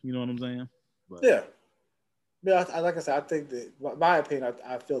equal. You know what I'm saying? But Yeah. Yeah. Like I said, I think that my opinion,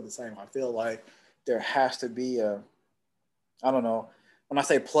 I feel the same. I feel like there has to be I don't know. When I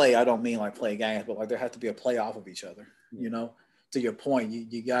say play, I don't mean like play games, but like there has to be a play off of each other. yeah. To your point,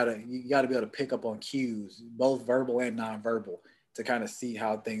 you gotta be able to pick up on cues, both verbal and nonverbal, to kind of see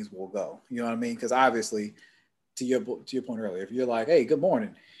how things will go. You know what I mean? Because obviously, to your point earlier, if you're like, "Hey, good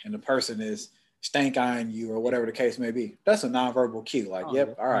morning," and the person is stank eyeing you or whatever the case may be, that's a nonverbal cue. Like, Oh,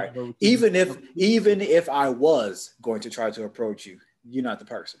 yep, all yeah. right. Even if I was going to try to approach you, you're not the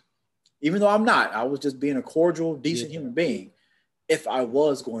person. Even though I'm not, I was just being a cordial, decent human being. If I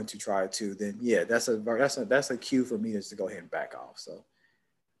was going to try to, then yeah, that's a cue for me just to go ahead and back off. So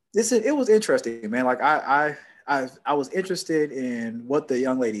it was interesting, man. Like I was interested in what the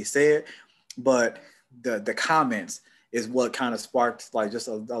young lady said, but the comments is what kind of sparked like just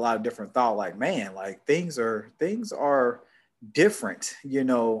a lot of different thought. Like, man, like things are different,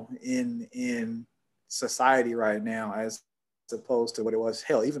 in society right now as opposed to what it was.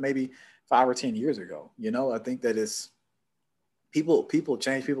 Hell, even maybe 5 or 10 years ago. I think that it's people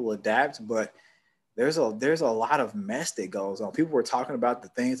change, people adapt, but there's a lot of mess that goes on. People were talking about the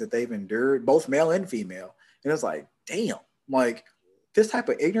things that they've endured, both male and female, and it's like, damn, like this type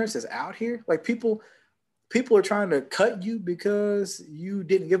of ignorance is out here. Like people are trying to cut you because you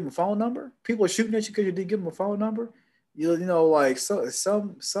didn't give them a phone number. People are shooting at you because you didn't give them a phone number. Like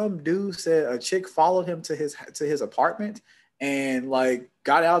some dude said a chick followed him to his apartment and like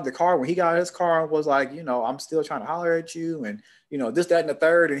got out of the car when he got out of his car and was like, I'm still trying to holler at you and this, that, and the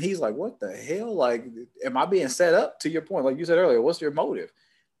third. And he's like, what the hell? Like, am I being set up? To your point, like you said earlier, what's your motive?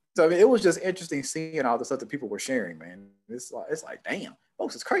 So I mean, it was just interesting seeing all the stuff that people were sharing, man. It's like, damn,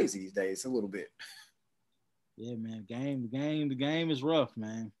 folks, it's crazy these days a little bit. Yeah, man. The game is rough,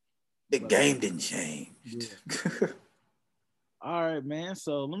 man. The But game didn't change. yeah. All right, man.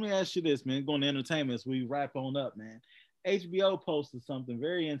 So let me ask you this, man. Going to entertainment as we wrap on up, man. HBO posted something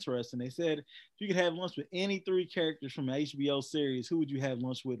very interesting. They said if you could have lunch with any three characters from an HBO series, who would you have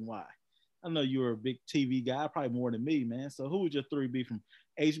lunch with and why? I know you're a big TV guy, probably more than me, man. So who would your three be from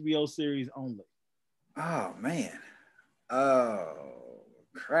HBO series only? Oh man. Oh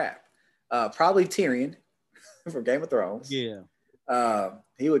crap. Probably Tyrion from Game of Thrones. Yeah.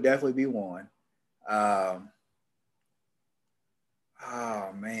 He would definitely be one. Um, oh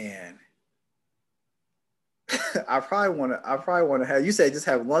man. I probably want to have you say just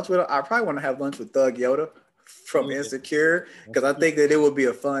have lunch with I probably want to have lunch with Thug Yoda from Yeah. Insecure because I think that it would be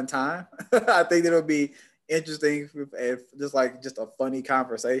a fun time. I think that it would be interesting if just a funny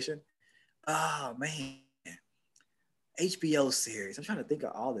conversation. Oh man, HBO series. I'm trying to think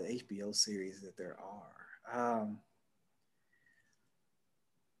of all the HBO series that there are.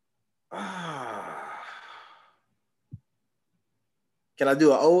 Ah, Can I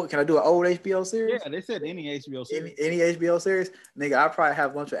do an old HBO Yeah, series? they said any HBO series. Any HBO series? Nigga, I probably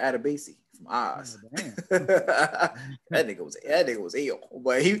have lunch with Adabisi from Oh, Oz. damn. that nigga was ill.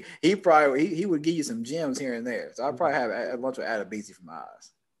 But he would give you some gems here and there. So I probably have lunch with Adabisi from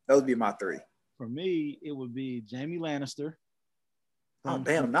Oz. Those would be my three. For me, it would be Jamie Lannister. Oh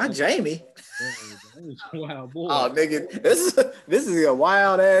damn, not Jamie. Wow, boy. Oh nigga, this is a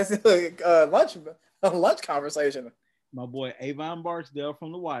wild ass lunch conversation. My boy Avon Barksdale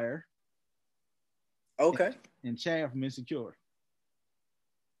from The Wire. Okay. And Chad from Insecure.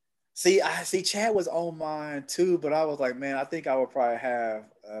 See, Chad was on mine too, but I was like, man, I think I would probably have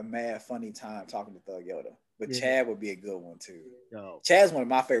a mad funny time talking to Thug Yoda. But yeah. Chad would be a good one too. Yo. Chad's one of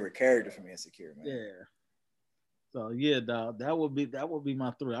my favorite characters from Insecure, man. Yeah. So yeah, dog, that would be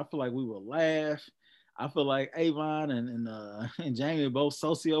my three. I feel like we will laugh. I feel like Avon and Jamie are both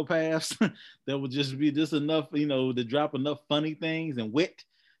sociopaths that would just be just enough, to drop enough funny things and wit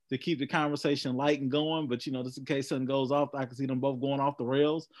to keep the conversation light and going. But just in case something goes off, I can see them both going off the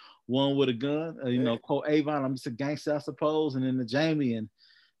rails. One with a gun, quote Avon, I'm just a gangster, I suppose, and then the Jamie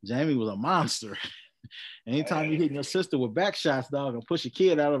was a monster. Anytime you hit your sister with back shots, dog, and push a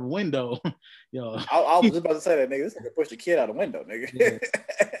kid out of a window, yo. I was just about to say that, nigga. This nigga push the kid out the window, nigga.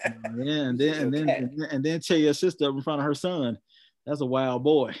 Yeah, and then tear your sister up in front of her son. That's a wild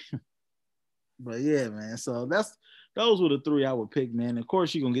boy. But yeah, man. So those were the three I would pick, man. Of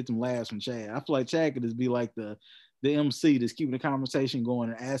course, you're gonna get them laughs from Chad. I feel like Chad could just be like the MC that's keeping the conversation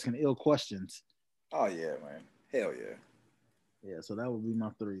going and asking ill questions. Oh yeah, man. Hell yeah. Yeah, so that would be my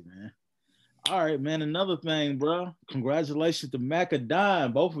three, man. All right, man. Another thing, bro. Congratulations to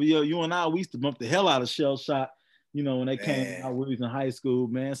Macadine. Both of you and I, we used to bump the hell out of Shell Shock, when they came out, we was in high school,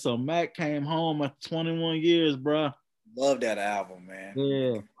 man. So Mac came home after 21 years, bro. Love that album, man.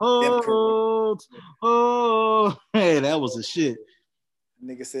 Yeah. Hey, that was a shit.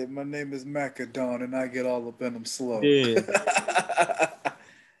 Nigga said, my name is Macadon and I get all up in them slow. Yeah.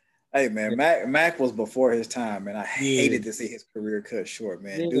 Hey man, Mac was before his time, and I hated to see his career cut short,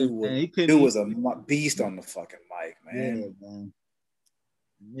 man. Dude was a beast on the fucking mic, man.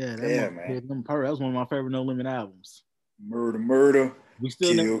 Yeah, man. That was one of my favorite No Limit albums. Murder. We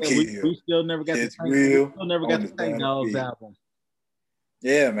still never got to thank Dog's album.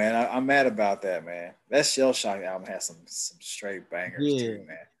 Yeah, man. I'm mad about that, man. That Shell Shock album has some straight bangers too,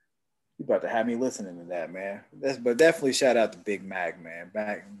 man. You about to have me listening to that, man. But definitely shout out to Big Mac, man.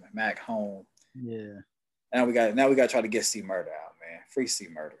 Mac home. Yeah. Now we got to try to get C Murder out, man. Free C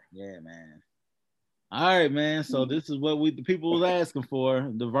Murder. Yeah, man. All right, man. So this is what the people was asking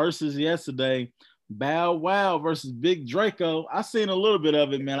for. The verses yesterday. Bow Wow versus Big Draco. I seen a little bit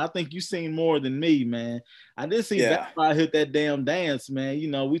of it, man. I think you seen more than me, man. I did see Bow Wow hit that damn dance, man.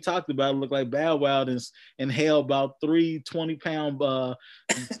 We talked about it. Looked like Bow Wow inhaled about 3 20-pound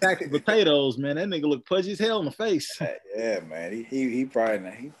sacks of potatoes, man. That nigga looked pudgy as hell in the face. Yeah, man. He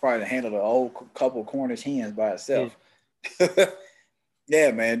probably handled a whole couple Cornish hens by itself. Yeah.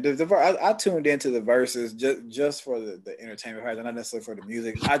 Yeah, man. I tuned into the verses just for the entertainment part, not necessarily for the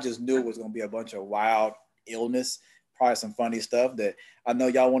music. I just knew it was going to be a bunch of wild illness, probably some funny stuff that I know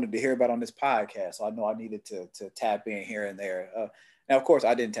y'all wanted to hear about on this podcast. So I know I needed to tap in here and there. Now, of course,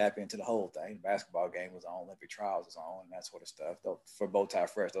 I didn't tap into the whole thing. The basketball game was on, Olympic trials was on, and that sort of stuff. Though for Bowtie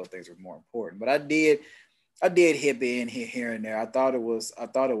Fresh, those things were more important. But I did hit in here and there. I thought it was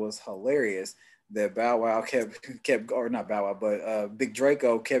hilarious that Bow Wow kept, or not Bow Wow, but Big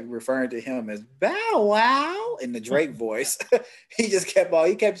Draco kept referring to him as Bow Wow in the Drake voice. He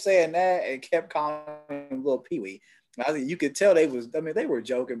kept saying that and kept calling him Little Pee Wee. I think you could tell they were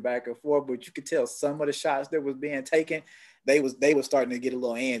joking back and forth, but you could tell some of the shots that was being taken, they was starting to get a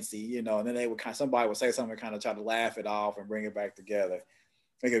little antsy, and then they would somebody would say something and kind of try to laugh it off and bring it back together.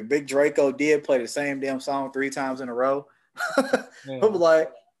 Like Big Draco did play the same damn song 3 times in a row. I'm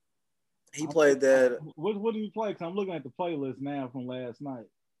like, he played that. What do you play? Because I'm looking at the playlist now from last night.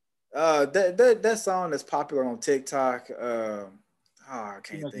 That song that's popular on TikTok. I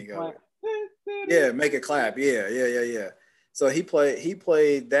can't think of it. Yeah, Make It Clap. Yeah. So he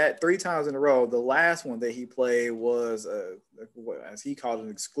played that 3 times in a row. The last one that he played was as he called it,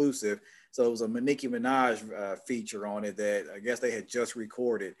 an exclusive. So it was a Nicki Minaj feature on it that I guess they had just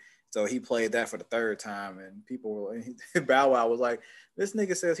recorded. So he played that for the 3rd time, and Bow Wow was like, this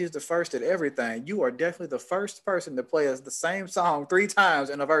nigga says he's the first at everything. You are definitely the first person to play us the same song 3 times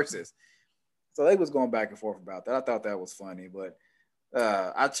in the verses. So they was going back and forth about that. I thought that was funny, but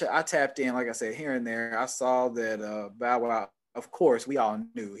I tapped in, like I said, here and there. I saw that Bow Wow, of course, we all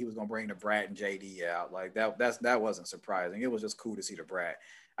knew he was going to bring the Brat and JD out. Like that wasn't surprising. It was just cool to see the Brat.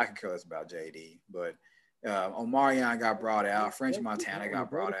 I could care less about JD, but Omarion got brought out. French JD's Montana one of got the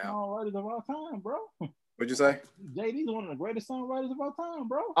brought greatest out. songwriters of our time, bro. What'd you say? JD's one of the greatest songwriters of our time,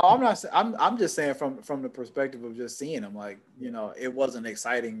 bro. Oh, I'm not. I'm just saying from the perspective of just seeing him. Like, you know, it wasn't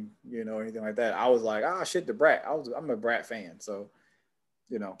exciting, you know, or anything like that. I was like, ah, shit, the Brat. I'm a Brat fan, so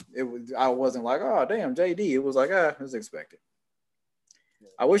you know, it was. I wasn't like, oh, damn, JD. It was like, it was expected.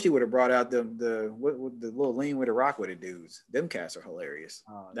 I wish he would have brought out the little lean with the rock with it dudes. Them cats are hilarious.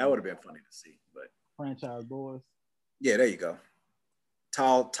 That would have been funny to see. But Franchise Boys. Yeah, there you go.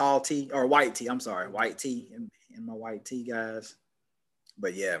 Tall T or white T. I'm sorry, white T and my white T guys.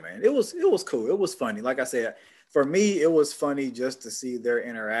 But yeah, man, it was cool. It was funny. Like I said, for me, it was funny just to see their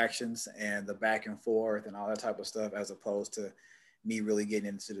interactions and the back and forth and all that type of stuff, as opposed to me really getting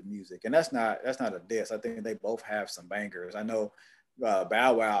into the music. And that's not a diss. I think they both have some bangers. I know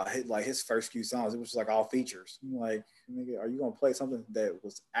Bow Wow hit like his first few songs. It was just like all features. I'm like, nigga, are you gonna play something that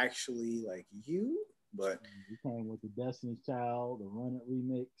was actually like you? But he came with the Destiny's Child, the Run It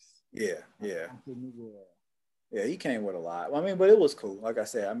remix. Yeah, he came with a lot. I mean, but it was cool. Like I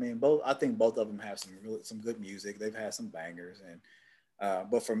said, I mean, I think both of them have some good music. They've had some bangers, and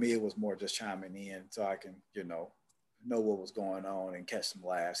but for me, it was more just chiming in so I can, you know what was going on and catch some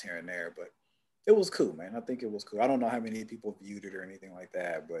laughs here and there. But it was cool, man. I think it was cool. I don't know how many people viewed it or anything like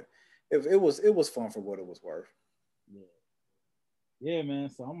that, but it was fun for what it was worth. Yeah, man.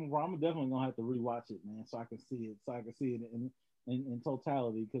 So I'm definitely gonna have to rewatch it, man, so I can see it, in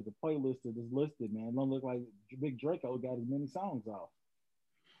totality, because the playlist that is listed, man, don't look like Big Draco got as many songs off.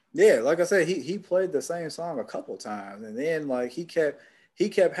 Yeah, like I said, he played the same song a couple times, and then like he kept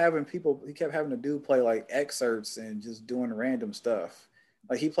having to do play like excerpts and just doing random stuff.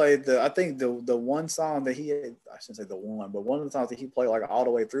 Like he played I think the one song that he had, I shouldn't say the one, but one of the songs that he played like all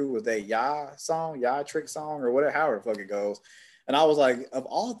the way through was that Ya Trick song or whatever, however the fuck it goes. And I was like, of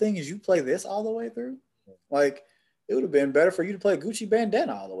all things, you play this all the way through? Like, it would have been better for you to play Gucci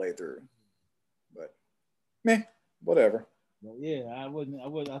Bandana all the way through. But meh, whatever. But yeah, I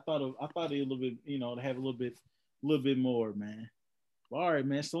thought it a little bit, to have a little bit more, man. All right,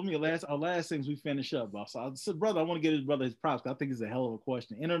 man. So let me our last things we finish up, boss. So I said, brother, I want to get his brother his props. I think it's a hell of a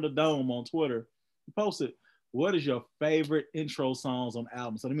question. Enter the Dome on Twitter. He posted, "What is your favorite intro songs on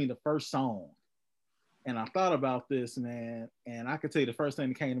albums?" So I mean the first song. And I thought about this, man, and I could tell you the first thing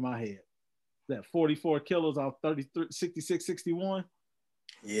that came to my head. That 44 Killers off 33, 66, 61.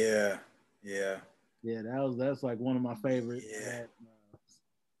 Yeah. Yeah, that's like one of my favorites. Yeah.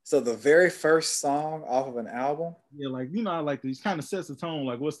 So the very first song off of an album? Yeah, like, I like these kind of sets the tone,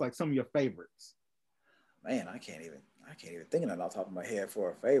 like what's like some of your favorites? Man, I can't even think of that off the top of my head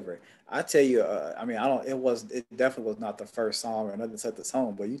for a favorite. I tell you, I mean, it definitely was not the first song or nothing set the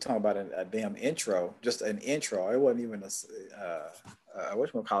tone, but you talking about a damn intro, just an intro. It wasn't even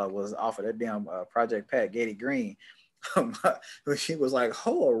whatchamacallit was off of that damn Project Pat, Getty Green. She was like,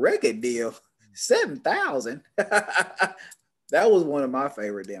 oh, a record deal, 7,000. That was one of my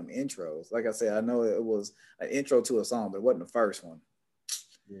favorite damn intros. Like I said, I know it was an intro to a song, but it wasn't the first one.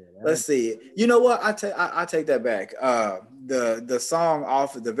 Yeah, let's see. You know what? I take that back. The song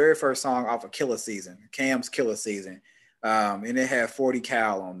off the very first song off of Killer Season, Cam's Killer Season, and it had 40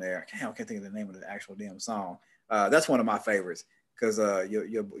 Cal on there. I can't think of the name of the actual damn song. That's one of my favorites because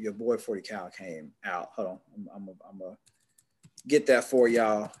your boy 40 Cal came out. Hold on, I'm gonna get that for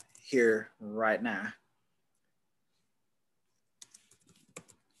y'all here right now.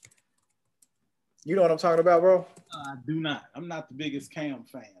 You know what I'm talking about, bro? I do not. I'm not the biggest Cam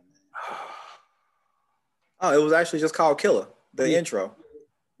fan, man. Oh, it was actually just called Killer, the intro.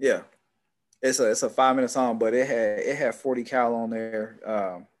 Yeah. It's a 5-minute song, but it had 40 Cal on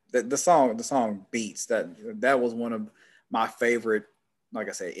there. The song beats. That was one of my favorite, like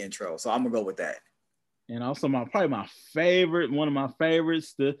I said, intro. So I'm gonna go with that. And also one of my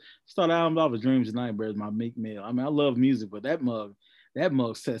favorites to start albums off with Dreams and Nightmares, my Meek Mill. I mean, I love music, but that mug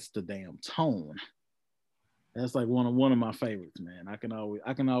sets the damn tone. That's like one of my favorites, man. I can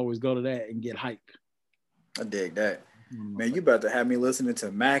always go to that and get hype. I dig that. Man, you about to have me listening to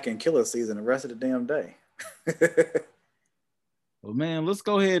Mac and Killer Season the rest of the damn day. Well, man, let's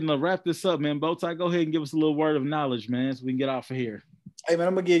go ahead and wrap this up, man. Bowtie, go ahead and give us a little word of knowledge, man, so we can get off of here. Hey, man,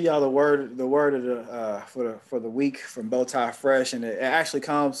 I'm gonna give y'all the word of the for the week from Bowtie Fresh, and it actually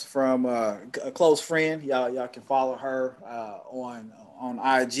comes from a close friend. Y'all can follow her on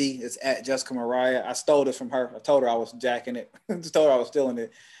IG. It's at Jessica Mariah. I stole this from her. I told her I was jacking it. Just told her I was stealing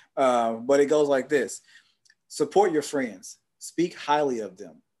it. But it goes like this: support your friends, speak highly of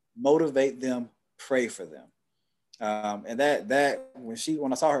them, motivate them, pray for them. And that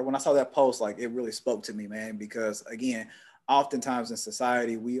when I saw that post, like, it really spoke to me, man, because again, oftentimes in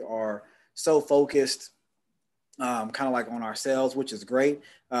society we are so focused kind of like on ourselves, which is great.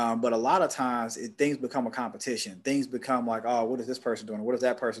 But a lot of times things become a competition. Things become like, oh, what is this person doing? What is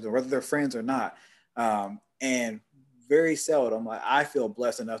that person doing? Whether they're friends or not. And very seldom, like, I feel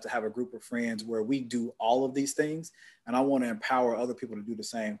blessed enough to have a group of friends where we do all of these things. And I want to empower other people to do the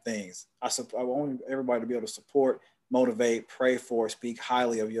same things. I want everybody to be able to support, motivate, pray for, speak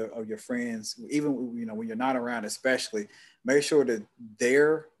highly of your friends, even, you know, when you're not around, especially make sure that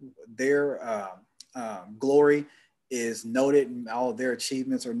their glory is noted and all of their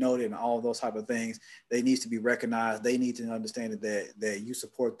achievements are noted and all of those type of things. They need to be recognized. They need to understand that you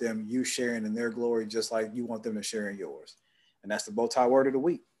support them, you sharing in their glory, just like you want them to share in yours. And that's the bow tie word of the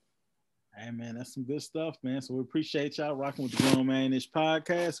week. Hey man, that's some good stuff, man. So we appreciate y'all rocking with the Grown Man-ish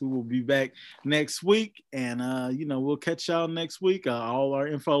podcast. We will be back next week, and you know, we'll catch y'all next week. All our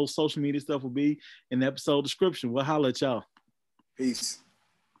info, social media stuff will be in the episode description. We'll holler at y'all. Peace.